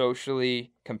from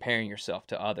socially comparing yourself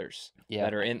to others Yeah.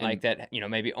 that are in and- like that,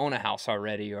 maybe own a house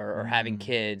already or having Mm.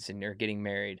 kids and they're getting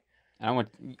married? And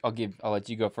I'll let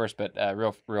you go first, but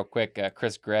real quick,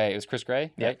 Chris Gray. It was Chris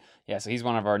Gray, Yeah. right? Yeah. So he's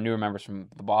one of our newer members from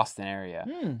the Boston area,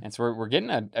 and so we're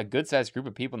getting a good sized group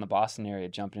of people in the Boston area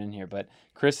jumping in here. But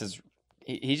Chris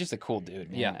he's just a cool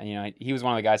dude, man. Yeah. And, he was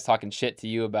one of the guys talking shit to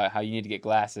you about how you need to get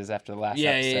glasses after the last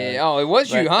episode. Oh, it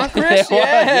was you, But- huh, It Chris? was,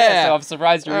 yeah. So I'm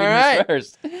surprised you're All reading right.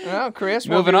 this first. Well, Chris,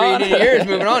 Moving we'll be on. reading yours.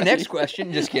 Moving on. Next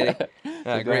question. Just kidding. Go Great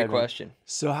ahead, man. question.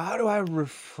 So how do I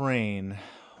refrain?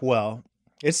 Well,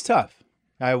 it's tough.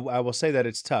 I will say that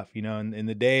it's tough. In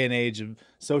the day and age of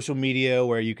social media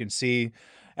where you can see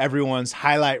everyone's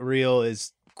highlight reel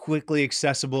is quickly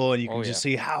accessible and you can Oh, just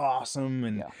see how awesome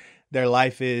and Yeah. their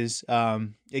life is.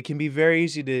 It can be very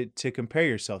easy to compare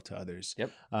yourself to others.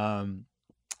 Yep.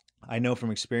 I know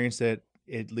from experience that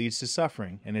it leads to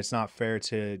suffering, and it's not fair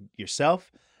to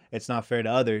yourself. It's not fair to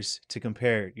others to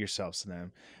compare yourselves to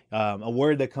them. A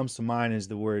word that comes to mind is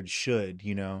the word should,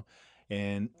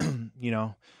 and,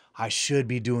 I should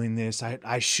be doing this.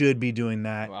 I should be doing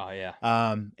that. Wow,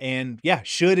 yeah. And yeah,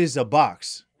 should is a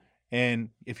box. And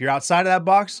if you're outside of that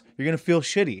box, you're going to feel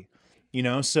shitty,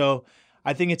 So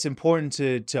I think it's important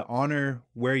to honor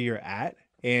where you're at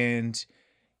and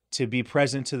to be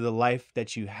present to the life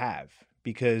that you have,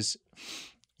 because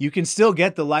you can still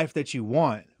get the life that you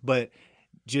want, but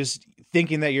just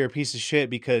thinking that you're a piece of shit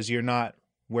because you're not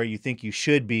where you think you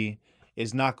should be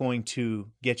is not going to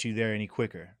get you there any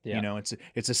quicker. Yeah.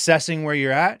 It's assessing where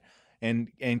you're at and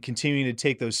continuing to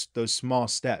take those small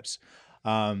steps.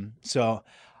 So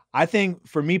I think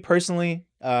for me personally,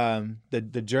 the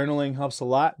journaling helps a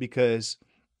lot because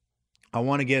I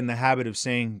want to get in the habit of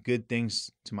saying good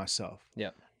things to myself.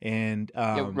 Yep. And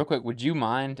Yeah, real quick, would you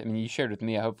mind? I mean, you shared with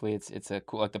me. Hopefully, it's a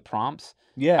cool like the prompts.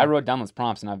 yeah, I wrote down those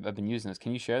prompts and I've been using those.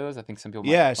 Can you share those? I think some people.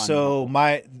 Might yeah. find them So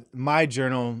helpful. my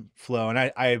journal flow, and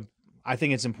I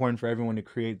think it's important for everyone to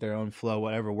create their own flow,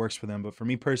 whatever works for them. But for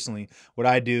me personally, what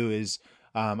I do is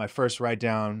I first write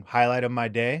down highlight of my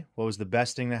day. What was the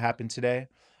best thing that happened today?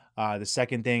 The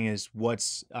second thing is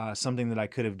what's something that I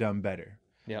could have done better.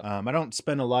 Yeah. I don't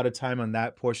spend a lot of time on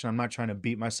that portion. I'm not trying to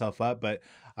beat myself up, but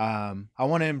I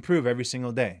want to improve every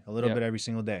single day, a little Yeah. bit every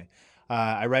single day.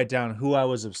 I write down who I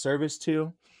was of service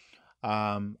to.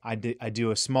 I do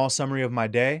a small summary of my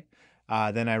day.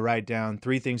 Then I write down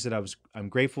 3 things that I'm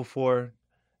grateful for,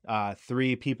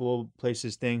 3 people,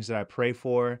 places, things that I pray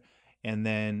for, and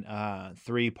then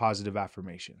 3 positive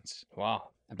affirmations. Wow.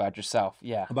 About yourself,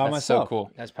 yeah. About that's So myself.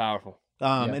 cool. That's powerful.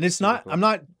 Yeah, And it's super not, cool. I'm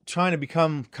not trying to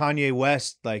become Kanye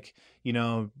West, like,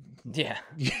 Yeah.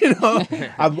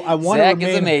 I want to Zach remain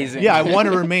is amazing. Yeah, I want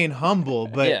to remain humble,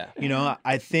 but Yeah.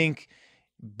 I think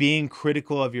being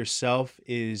critical of yourself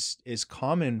is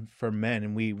common for men,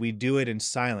 and we do it in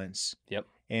silence. Yep.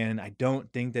 And I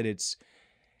don't think that it's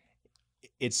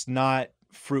not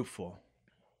fruitful.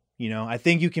 I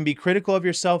think you can be critical of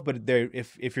yourself, but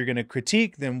if you're going to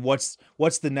critique, then what's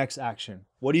the next action?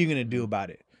 What are you going to do about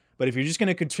it? But if you're just going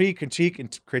to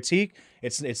critique,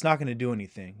 it's not going to do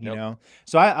anything, Yep.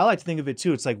 So I like to think of it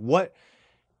too. It's like, what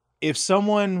if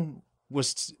someone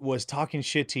was talking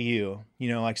shit to you,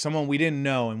 like someone we didn't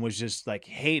know and was just like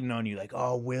hating on you, like,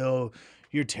 oh, Will,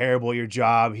 you're terrible, your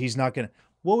job, he's not going to,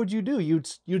 what would you do?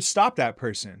 You'd stop that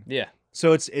person. Yeah.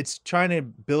 So it's trying to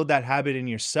build that habit in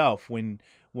yourself when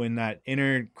that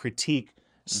inner critique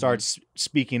starts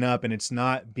speaking up and it's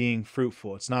not being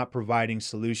fruitful. It's not providing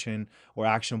solution or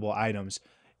actionable items.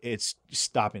 It's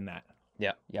stopping that.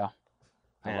 Yeah.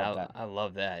 I Man, love that. I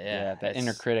love that. Yeah, Yeah, that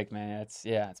inner it's- critic, man.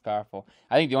 It's powerful.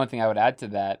 I think the only thing I would add to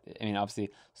that, I mean,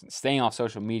 obviously, staying off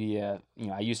social media.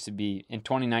 I used to be in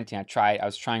 2019. I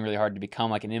was trying really hard to become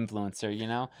like an influencer,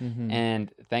 Mhm.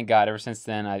 and thank God, ever since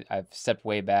then, I've stepped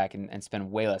way back and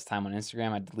spend way less time on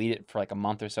Instagram. I delete it for like a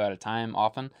month or so at a time,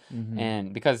 often, Mhm.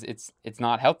 and because it's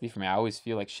not healthy for me. I always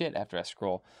feel like shit after I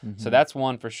scroll. So Mhm. that's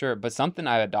one for sure. But something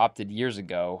I adopted years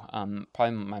ago, probably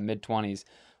in my mid-20s,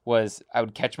 was I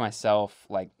would catch myself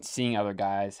like seeing other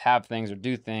guys have things or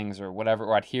do things or whatever,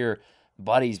 or I'd hear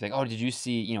buddies be like, "Oh, did you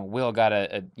see? Will got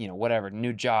a whatever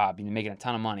new job, making a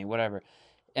ton of money, whatever."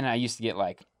 And I used to get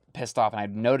like pissed off, and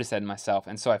I'd notice that in myself,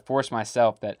 and so I forced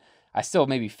myself that I still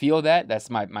maybe feel that.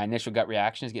 That's my initial gut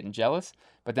reaction is getting jealous,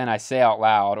 but then I say out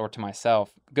loud or to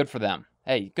myself, "Good for them.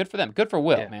 Hey, good for them. Good for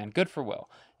Will, Yeah. man. Good for Will."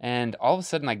 And all of a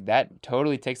sudden, like that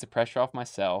totally takes the pressure off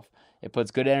myself. It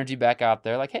puts good energy back out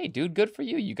there. Like, hey, dude, good for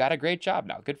you. You got a great job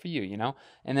now. Good for you.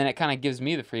 And then it kind of gives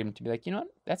me the freedom to be like, you know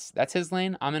what? That's his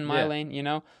lane. I'm in my Yeah.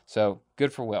 lane. So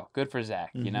good for Will. Good for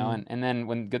Zach. Mhm. And then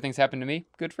when good things happen to me,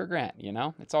 good for Grant.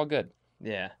 It's all good.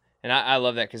 Yeah, and I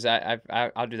love that because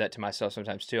I'll do that to myself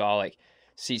sometimes too. I'll like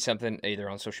see something either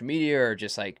on social media or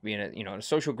just like being in a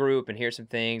social group and hear some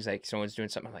things like someone's doing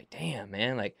something. I'm like, damn,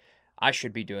 man, like I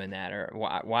should be doing that, or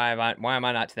why am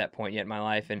I not to that point yet in my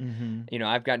life? And Mhm.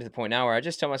 I've gotten to the point now where I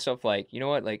just tell myself like, you know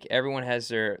what, like everyone has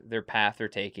their path they're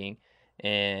taking.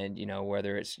 And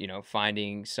whether it's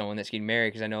finding someone that's getting married,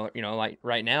 because I know like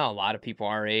right now a lot of people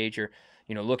our age are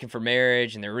looking for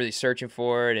marriage and they're really searching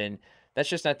for it, and that's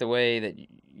just not the way that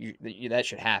that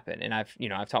should happen. And I've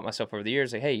taught myself over the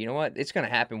years like, hey, you know what, it's going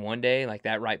to happen one day. Like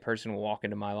that right person will walk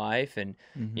into my life, and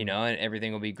Mhm. and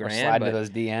everything will be Or grand. slide into But those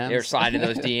DMs. or slide to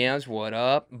those DMs, what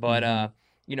up? But Mhm.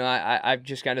 I've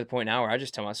just gotten to the point now where I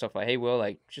just tell myself like, hey, Will,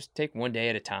 like just take one day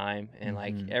at a time, and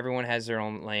like Mhm. everyone has their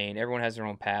own lane, everyone has their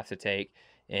own path to take,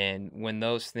 and when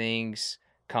those things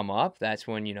come up, that's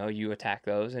when you attack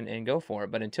those and go for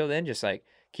it. But until then, just like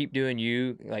keep doing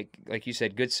you, like you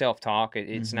said, good self talk.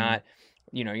 It's Mhm. not,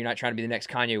 you're not trying to be the next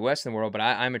Kanye West in the world, but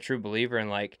I'm a true believer in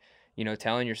like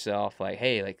telling yourself like,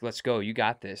 hey, like let's go, you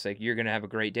got this, like you're gonna have a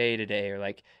great day today, or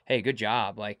like, hey, good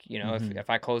job, like Mhm. if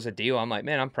I close a deal, I'm like,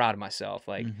 man, I'm proud of myself.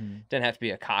 Like Mhm. doesn't have to be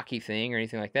a cocky thing or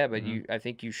anything like that, but Mhm. I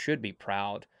think you should be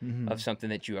proud Mhm. of something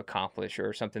that you accomplish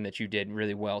or something that you did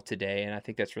really well today. And I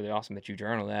think that's really awesome that you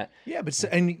journal that. Yeah, but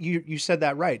and you said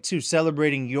that right too,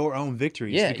 celebrating your own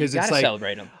victories, Yeah, you because got it's to like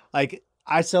celebrate them.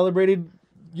 I celebrated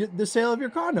the sale of your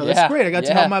condo. That's Yeah, great. I got to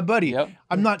yeah, help my buddy. yep.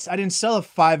 I didn't sell a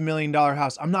 $5 million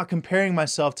house. I'm not comparing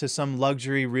myself to some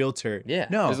luxury realtor. Yeah.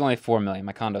 No. There's only 4 million.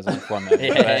 My condo's only 4 million.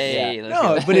 Hey, but, let's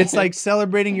No, go. but it's like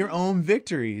celebrating your own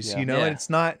victories, Yeah. and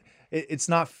Yeah. it's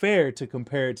not fair to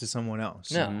compare it to someone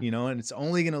else. No. And it's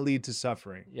only going to lead to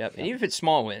suffering. Yep. And even if it's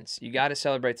small wins, you got to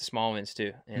celebrate the small wins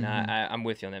too. And Mhm. I'm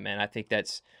with you on that, man. I think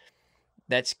that's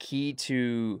key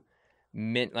to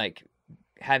like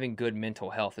having good mental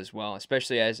health as well,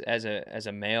 especially as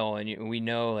a male. And we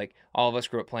know like all of us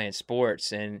grew up playing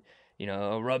sports, and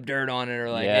rub dirt on it, or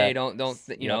like, Yeah. hey, don't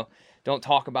Yep. don't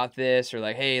talk about this, or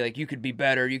like, hey, like you could be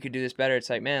better, you could do this better. It's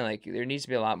like, man, like there needs to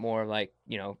be a lot more like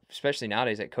especially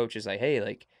nowadays, like coaches like, hey,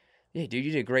 like, yeah, dude,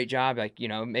 you did a great job. Like,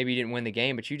 maybe you didn't win the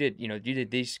game, but you did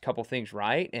these couple things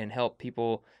right, and help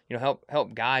people,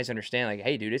 help guys understand like,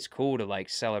 hey, dude, it's cool to like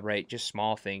celebrate just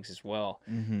small things as well.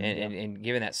 Mhm. And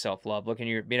giving that self-love, being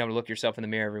able to look yourself in the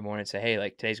mirror every morning and say, hey,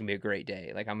 like today's gonna be a great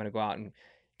day. Like I'm gonna go out and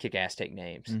kick ass, take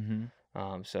names.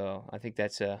 Mhm. So I think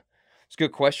it's a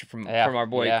good question from Yeah, our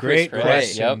boy yeah. Chris Great Gray.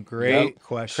 question. Yep, Great yep.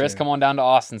 question. Chris, come on down to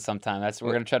Austin sometime.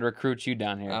 We're gonna try to recruit you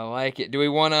down here. I like it. Do we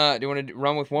wanna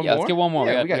run with one Yeah, more? let's get one more.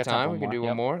 Yeah, We we got got time for time. one We can more. do one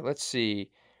Yep. more. Let's see.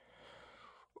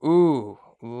 Ooh,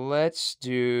 let's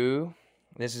do.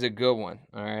 This is a good one.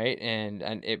 All right, and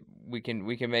we can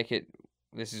make it.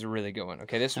 This is a really good one.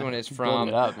 Okay, this one is Building from.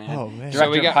 it up, man. Oh, man. So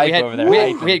we Director got we Pike had over there. we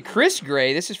hyping. had Chris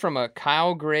Gray. This is from a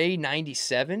Kyle Gray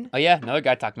 97. Oh yeah, another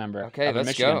Guy Talk member. Okay, out of let's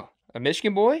Michigan. go. A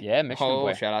Michigan boy? Yeah, Michigan Oh,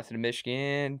 boy. shout out to the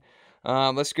Michigan.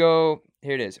 Let's go.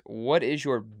 Here it is. What is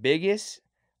your biggest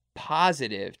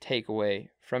positive takeaway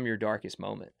from your darkest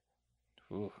moment?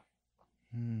 Ooh,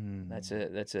 That's a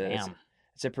damn,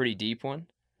 it's a pretty deep one.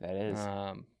 that is.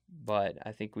 But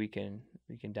I think we can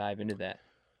dive into that.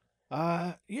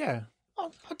 Yeah.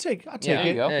 I'll take Yeah, it. there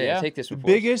you go. Yeah. Take this The one for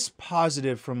us. biggest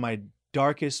positive from my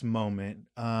darkest moment.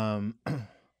 And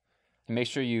make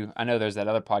sure I know there's that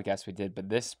other podcast we did, but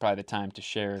this is probably the time to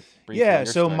share briefly Yeah, your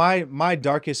so story. my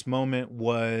darkest moment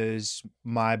was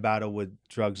my battle with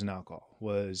drugs and alcohol.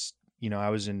 I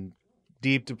was in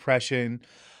deep depression,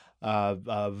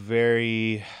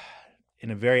 very in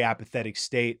a very apathetic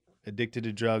state, addicted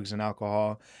to drugs and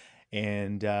alcohol,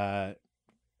 and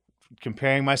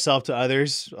comparing myself to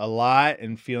others a lot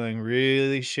and feeling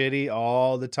really shitty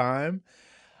all the time.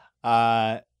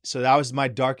 So that was my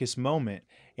darkest moment.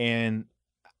 And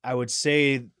I would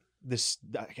say this,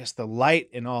 I guess the light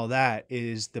in all that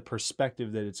is the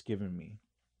perspective that it's given me.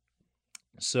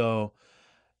 So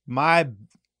my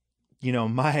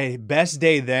my best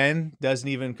day then doesn't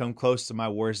even come close to my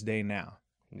worst day now.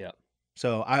 Yep.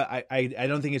 So I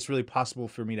don't think it's really possible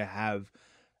for me to have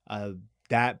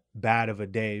that bad of a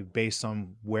day based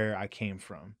on where I came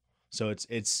from. So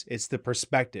it's the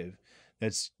perspective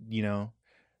that's,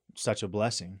 such a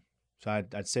blessing. So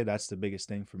I'd say that's the biggest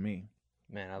thing for me.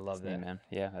 Man, I love Yeah, that. man.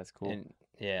 Yeah, that's cool.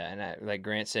 And like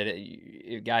Grant said,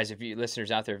 guys, if you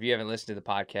listeners out there, if you haven't listened to the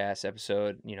podcast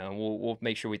episode, we'll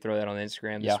make sure we throw that on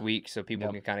Instagram this Yeah. week so people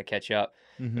Yep. can kind of catch up.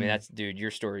 Mhm. I mean, dude,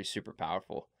 your story is super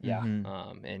powerful. Yeah.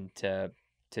 Mhm. And to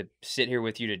sit here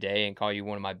with you today and call you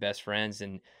one of my best friends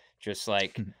and just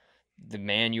like the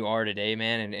man you are today,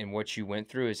 man, and what you went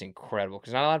through is incredible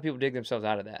because not a lot of people dig themselves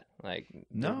out of that. Like,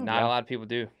 No. not Yeah. a lot of people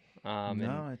do.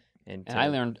 No, And And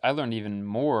I learned even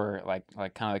more like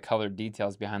kind of the colored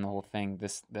details behind the whole thing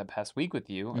that past week with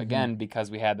you, again,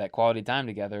 because we had that quality time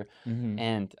together. Mhm.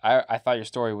 And I thought your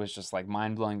story was just like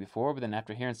mind blowing before, but then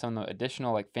after hearing some of the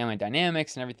additional like family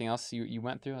dynamics and everything else you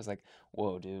went through, I was like,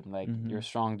 whoa, dude, like you're a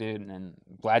strong dude, and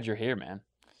glad you're here, man.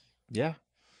 Yeah.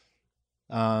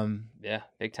 yeah,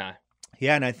 big time.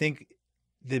 Yeah, and I think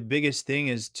the biggest thing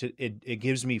is it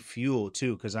gives me fuel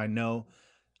too, because I know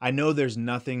there's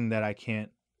nothing that I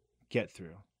can't get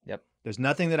through. Yep. There's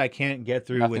nothing that I can't get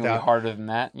through Nothing will be without harder than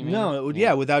that. You mean? no,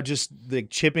 yeah, without just like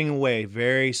chipping away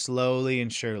very slowly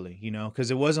and surely,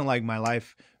 because it wasn't like my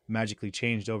life magically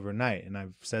changed overnight. And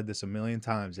I've said this a million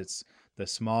times. It's the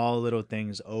small little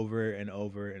things over and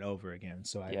over and over again.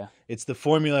 So it's the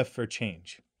formula for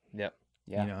change. Yep.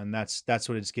 Yeah. And that's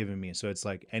what it's given me. So it's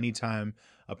like anytime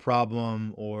a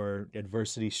problem or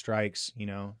adversity strikes,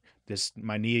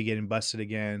 my knee getting busted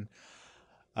again,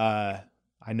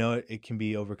 I know it can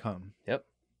be overcome. Yep.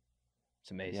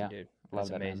 It's amazing, Yeah. dude. Love That's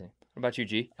that, man. amazing. What about you,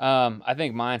 G? I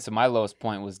think mine. So my lowest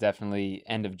point was definitely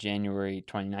end of January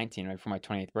 2019, right before my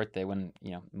 28th birthday, when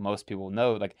most people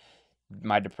know like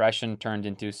my depression turned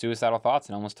into suicidal thoughts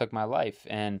and almost took my life.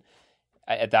 And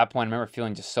at that point, I remember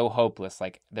feeling just so hopeless.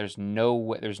 Like there's no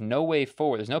way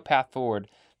forward. There's no path forward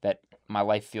that my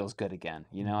life feels good again.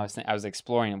 I was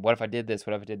exploring. What if I did this?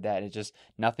 What if I did that? It just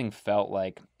nothing felt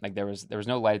like there was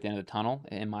no light at the end of the tunnel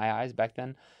in my eyes back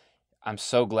then. I'm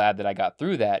so glad that I got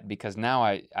through that because now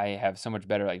I have so much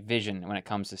better like vision when it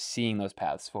comes to seeing those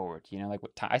paths forward. Like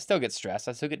I still get stressed,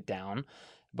 I still get down,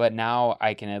 but now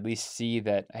I can at least see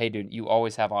that, hey, dude, you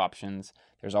always have options.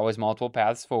 There's always multiple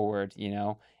paths forward,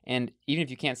 And even if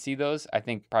you can't see those, I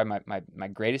think probably my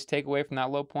greatest takeaway from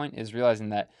that low point is realizing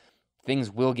that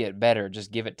things will get better.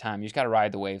 Just give it time. You just got to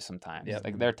ride the wave sometimes. Yep.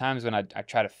 Like there are times when I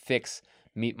try to fix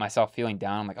myself feeling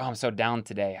down. I'm like, oh, I'm so down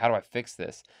today. How do I fix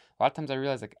this? A lot of times I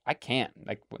realize like I can't,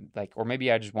 like, or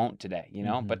maybe I just won't today,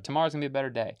 but tomorrow's gonna be a better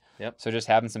day. Yep. So just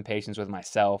having some patience with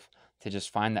myself to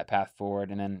just find that path forward.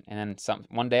 And then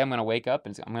one day I'm going to wake up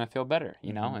and I'm going to feel better,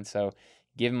 And so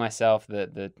giving myself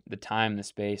the time, the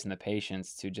space, and the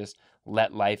patience to just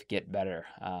let life get better.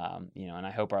 And I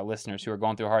hope our listeners who are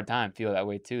going through a hard time feel that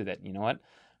way too, that,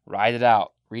 ride it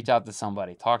out, reach out to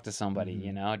somebody, talk to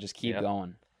somebody, just keep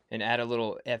going. And add a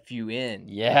little FU in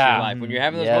to Yeah. your life. When you're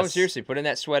having those moments, seriously, put in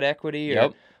that sweat equity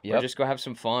or just go have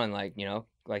some fun. Like,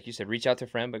 like you said, reach out to a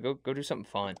friend, but go do something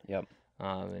fun. Yep.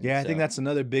 I think that's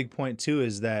another big point too,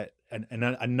 is that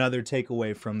another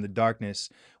takeaway from the darkness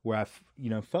where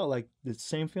I felt like the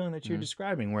same feeling that you're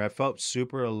describing, where I felt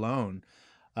super alone.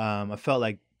 I felt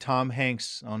like Tom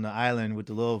Hanks on the island with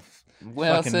the little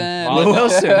Wilson.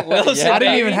 Wilson. Wilson, I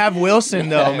didn't baby. even have Wilson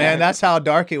though, man. That's how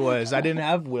dark it was. I didn't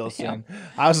have Wilson.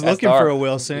 I was That's looking dark. for a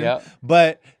Wilson, Yep.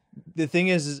 but the thing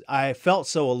is I felt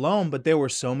so alone, but there were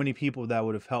so many people that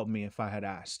would have helped me if I had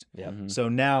asked. Yep. So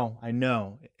now I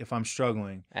know if I'm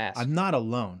struggling, Ask. I'm not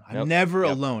alone. I'm Nope. never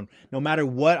Yep. alone. No matter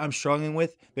what I'm struggling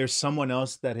with, there's someone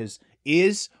else that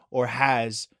is or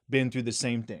has been through the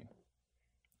same thing.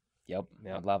 Yep.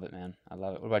 Yep. I love it, man. I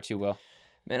love it. What about you, Will?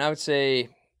 Man, I would say,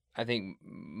 I think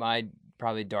my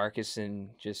probably darkest and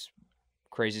just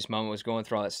craziest moment was going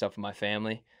through all that stuff with my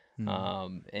family.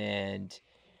 And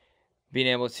being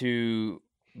able to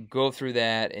go through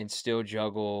that and still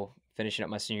juggle finishing up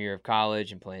my senior year of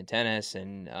college and playing tennis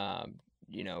and,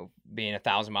 being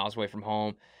 1,000 miles away from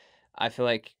home. I feel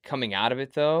like coming out of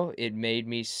it though, it made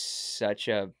me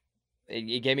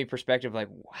it gave me perspective, like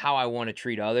how I want to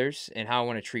treat others and how I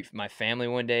want to treat my family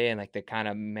one day and like the kind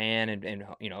of man and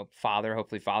father,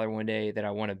 hopefully father one day that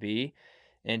I want to be.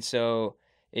 And so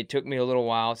it took me a little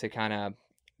while to kind of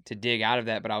to dig out of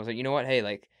that, but I was like, you know what? Hey,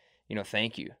 like,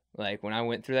 thank you. Like when I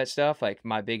went through that stuff, like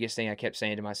my biggest thing I kept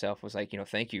saying to myself was like,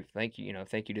 thank you, thank you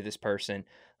to this person.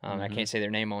 I can't say their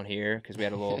name on here because we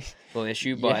had a little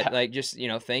issue, but Yeah. like just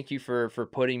thank you for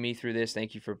putting me through this.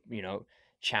 Thank you for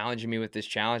challenging me with this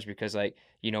challenge because like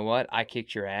you know what, I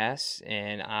kicked your ass,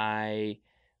 and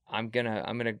I'm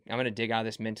gonna dig out of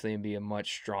this mentally and be a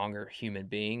much stronger human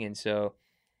being. And so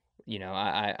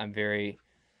I'm very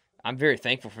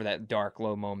thankful for that dark,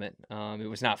 low moment. It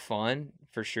was not fun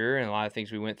for sure, and a lot of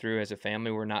things we went through as a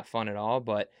family were not fun at all.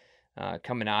 But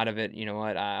coming out of it, you know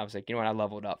what? I was like, you know what? I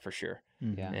leveled up for sure,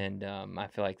 Yeah. and I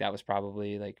feel like that was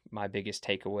probably like my biggest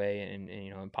takeaway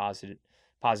and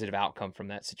positive outcome from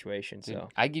that situation. Dude, So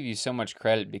I give you so much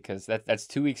credit because that's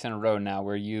 2 weeks in a row now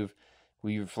where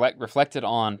we've reflected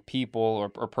on people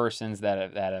or persons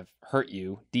that have hurt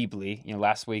you deeply.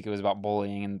 Last week it was about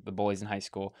bullying and the bullies in high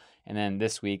school, and then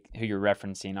this week who you're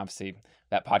referencing. Obviously,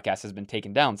 that podcast has been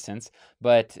taken down since,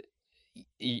 but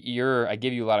I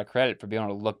give you a lot of credit for being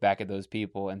able to look back at those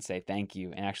people and say thank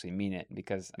you and actually mean it,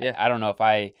 because Yeah. I don't know if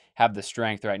I have the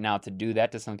strength right now to do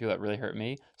that to some people that really hurt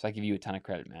me. So I give you a ton of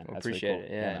credit, man. I That's really appreciate cool.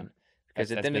 it. Yeah. man. Because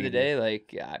That's at the end of big the you. day,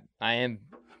 like I am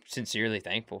sincerely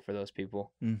thankful for those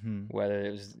people. Mm-hmm. Whether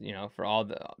it was for all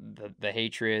the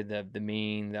hatred, the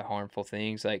mean, the harmful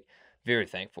things, like very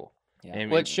thankful. Yeah.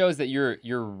 And Well, it shows that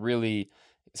you're really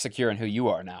secure in who you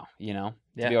are now, to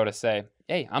Yeah. be able to say,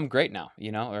 hey, I'm great now,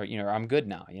 or I'm good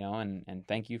now, and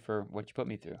thank you for what you put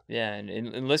me through. Yeah,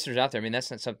 and listeners out there, I mean,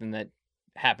 that's not something that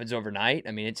happens overnight.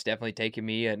 I mean, it's definitely taken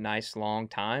me a nice long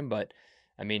time, but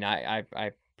I mean, I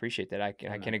appreciate that. I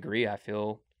can agree. I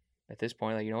feel at this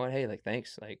point, like, you know what, hey, like,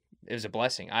 thanks. Like, it was a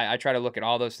blessing. I try to look at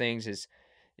all those things as,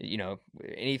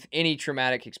 any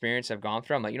traumatic experience I've gone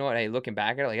through, I'm like, you know what, hey, looking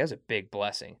back at it, like, that's a big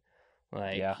blessing.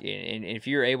 Like, Yeah. and if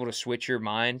you're able to switch your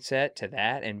mindset to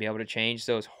that and be able to change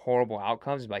those horrible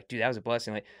outcomes, like, dude, that was a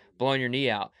blessing. Like, blowing your knee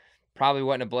out probably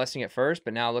wasn't a blessing at first,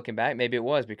 but now looking back, maybe it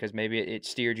was, because maybe it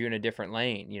steered you in a different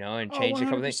lane, and changed a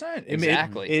couple things. 100%.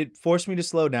 Exactly. It forced me to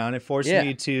slow down. It forced Yeah.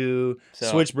 me to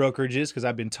So- switch brokerages because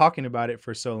I've been talking about it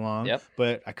for so long. Yep.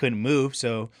 But I couldn't move.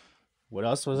 So what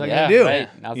else was I Yeah, gonna do?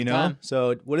 right. Now's You the know. time.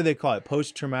 So what do they call it?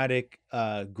 Post-traumatic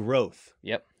growth.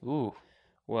 Yep. Ooh.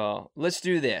 Well, let's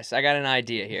do this. I got an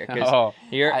idea here. 'Cause Oh,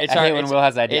 here, I it's hate when Will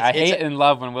has ideas. I it's- hate and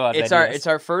love when Will has ideas. It's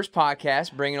our first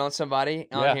podcast, bringing on somebody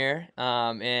on Yeah. here.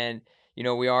 And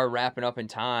we are wrapping up in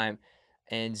time.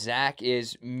 And Zach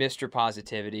is Mr.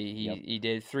 Positivity. He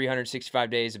did 365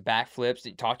 days of backflips.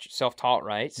 He self-taught,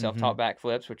 right? Self-taught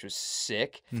backflips, which was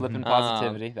sick. Flipping Mhm.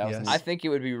 positivity. That was Yes. nice. I think it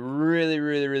would be really,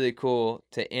 really, really cool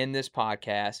to end this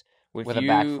podcast with With a you.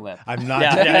 backflip. I'm not.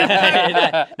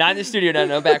 Not in the studio,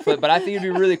 no backflip. But I think it'd be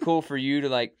really cool for you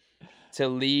to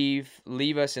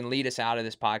leave us and lead us out of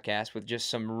this podcast with just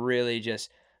some really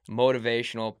just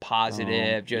motivational,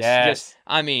 positive, just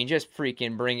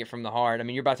freaking bring it from the heart. I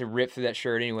mean, you're about to rip through that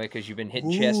shirt anyway because you've been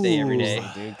hitting chest day every day.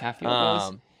 Dude, can I feel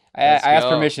those? I let's asked go.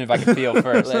 permission if I could feel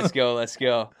first. Let's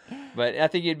go. But I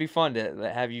think it'd be fun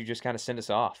to have you just kind of send us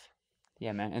off.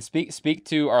 Yeah, man. And speak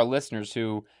to our listeners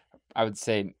who, I would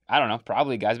say, I don't know,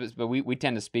 probably guys, but we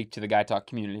tend to speak to the Guy Talk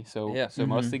community. So Yeah. so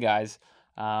mostly guys.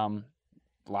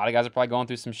 A lot of guys are probably going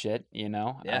through some shit,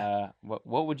 Yeah.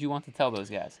 What would you want to tell those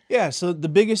guys? Yeah, so the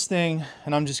biggest thing,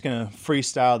 and I'm just going to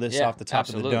freestyle this Yeah, off the top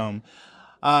absolutely. of the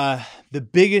dome. The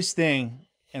biggest thing,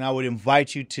 and I would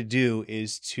invite you to do,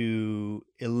 is to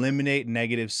eliminate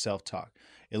negative self-talk.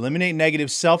 Eliminate negative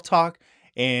self-talk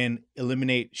and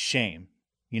eliminate shame.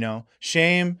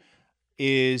 Shame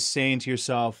is saying to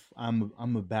yourself, I'm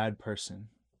a bad person.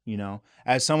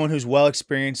 As someone who's well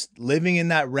experienced living in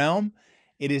that realm,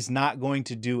 it is not going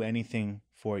to do anything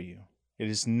for you. It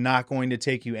is not going to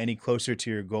take you any closer to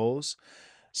your goals.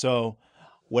 So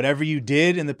whatever you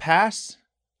did in the past,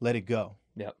 let it go.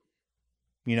 Yep.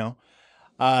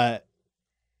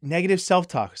 Negative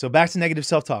self-talk. So back to negative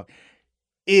self-talk.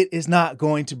 It is not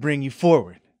going to bring you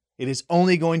forward. It is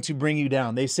only going to bring you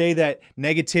down. They say that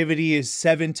negativity is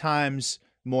 7 times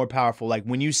more powerful. Like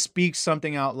when you speak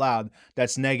something out loud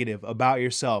that's negative about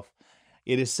yourself,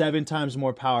 it is 7 times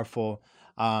more powerful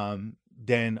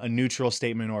than a neutral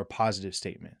statement or a positive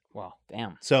statement. Wow.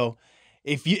 Damn. So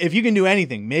if you can do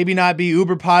anything, maybe not be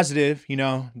uber positive, you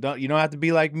don't have to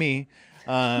be like me,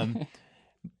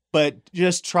 but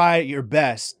just try your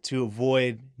best to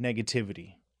avoid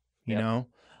negativity.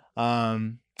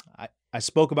 I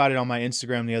spoke about it on my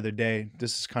Instagram the other day.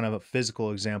 This is kind of a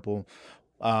physical example.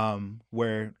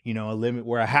 where a limit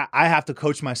where I have to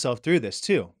coach myself through this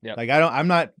too. Yep. Like I'm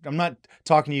not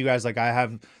talking to you guys like I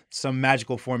have some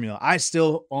magical formula. I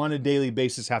still on a daily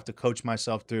basis have to coach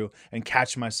myself through and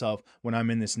catch myself when I'm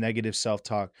in this negative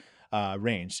self-talk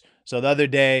range. So the other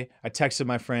day I texted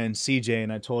my friend CJ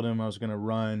and I told him I was going to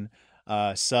run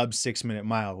sub 6-minute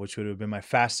mile, which would have been my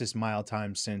fastest mile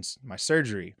time since my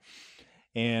surgery.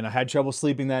 And I had trouble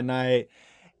sleeping that night.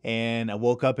 And I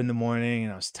woke up in the morning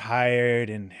and I was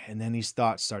tired. And then these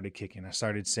thoughts started kicking. I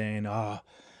started saying, oh,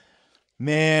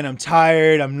 man, I'm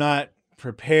tired. I'm not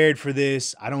prepared for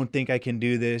this. I don't think I can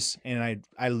do this. And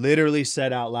I literally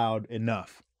said out loud,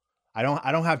 enough. I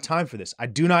don't have time for this. I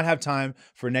do not have time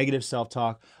for negative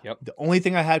self-talk. Yep. The only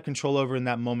thing I had control over in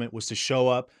that moment was to show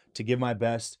up, to give my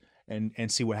best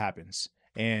and see what happens.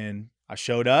 And I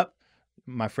showed up.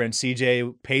 My friend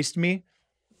CJ paced me.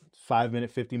 5-minute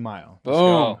 50 mile.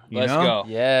 Boom. Let's go.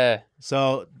 Yeah.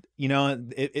 So,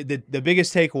 the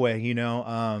biggest takeaway,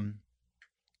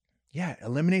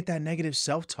 eliminate that negative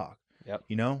self-talk. Yep.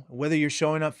 Whether you're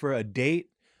showing up for a date,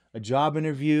 a job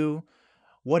interview,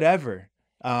 whatever,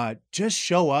 just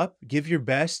show up, give your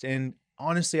best. And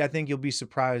honestly, I think you'll be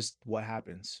surprised what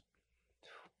happens.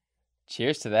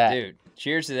 Cheers to that. Dude,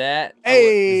 cheers to that.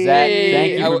 Hey, Zach,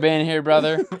 thank you for being here,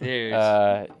 brother. Dude.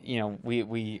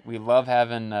 We love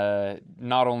having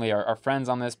not only our friends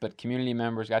on this, but community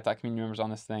members, Guy Talk community members on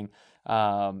this thing.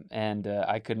 And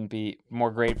I couldn't be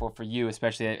more grateful for you,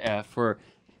 especially for,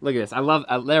 look at this. I love,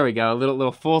 there we go, a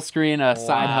little full screen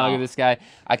side hug of this guy.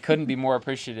 I couldn't be more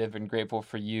appreciative and grateful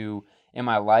for you in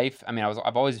my life. I mean,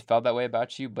 I've always felt that way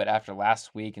about you, but after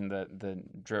last week and the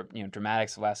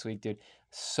dramatics of last week, dude,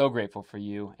 so grateful for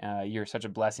you. You're such a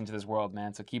blessing to this world,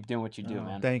 man. So keep doing what you do,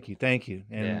 man. Thank you.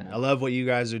 And I love what you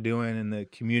guys are doing and the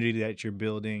community that you're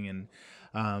building. And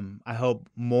I hope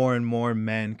more and more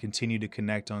men continue to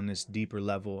connect on this deeper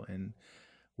level. And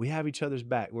we have each other's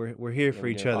back. We're here for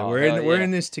each other. We're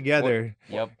in this together.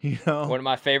 Yep. One of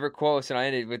my favorite quotes, and I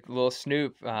ended with Lil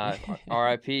Snoop,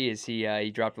 R.I.P. is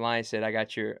he dropped a line. He said, "I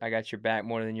got your back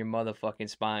more than your motherfucking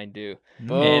spine do."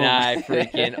 Boom. And I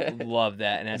freaking love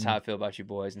that, and that's how I feel about you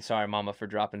boys. And sorry, Mama, for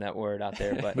dropping that word out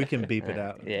there, but we can beep it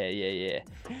out. Yeah.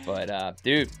 But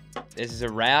dude, this is a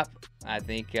wrap. I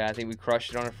think we crushed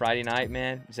it on a Friday night,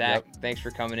 man. Zach, thanks for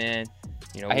coming in.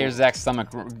 I hear Zach's stomach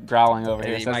growling over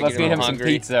here. So let's feed him some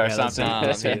pizza or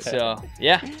something. So,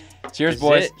 yeah. Cheers,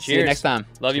 boys. Cheers. See you next time.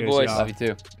 Love you, Cheers, boys. y'all. Love you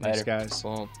too. Thanks, Later. guys.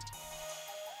 Boom.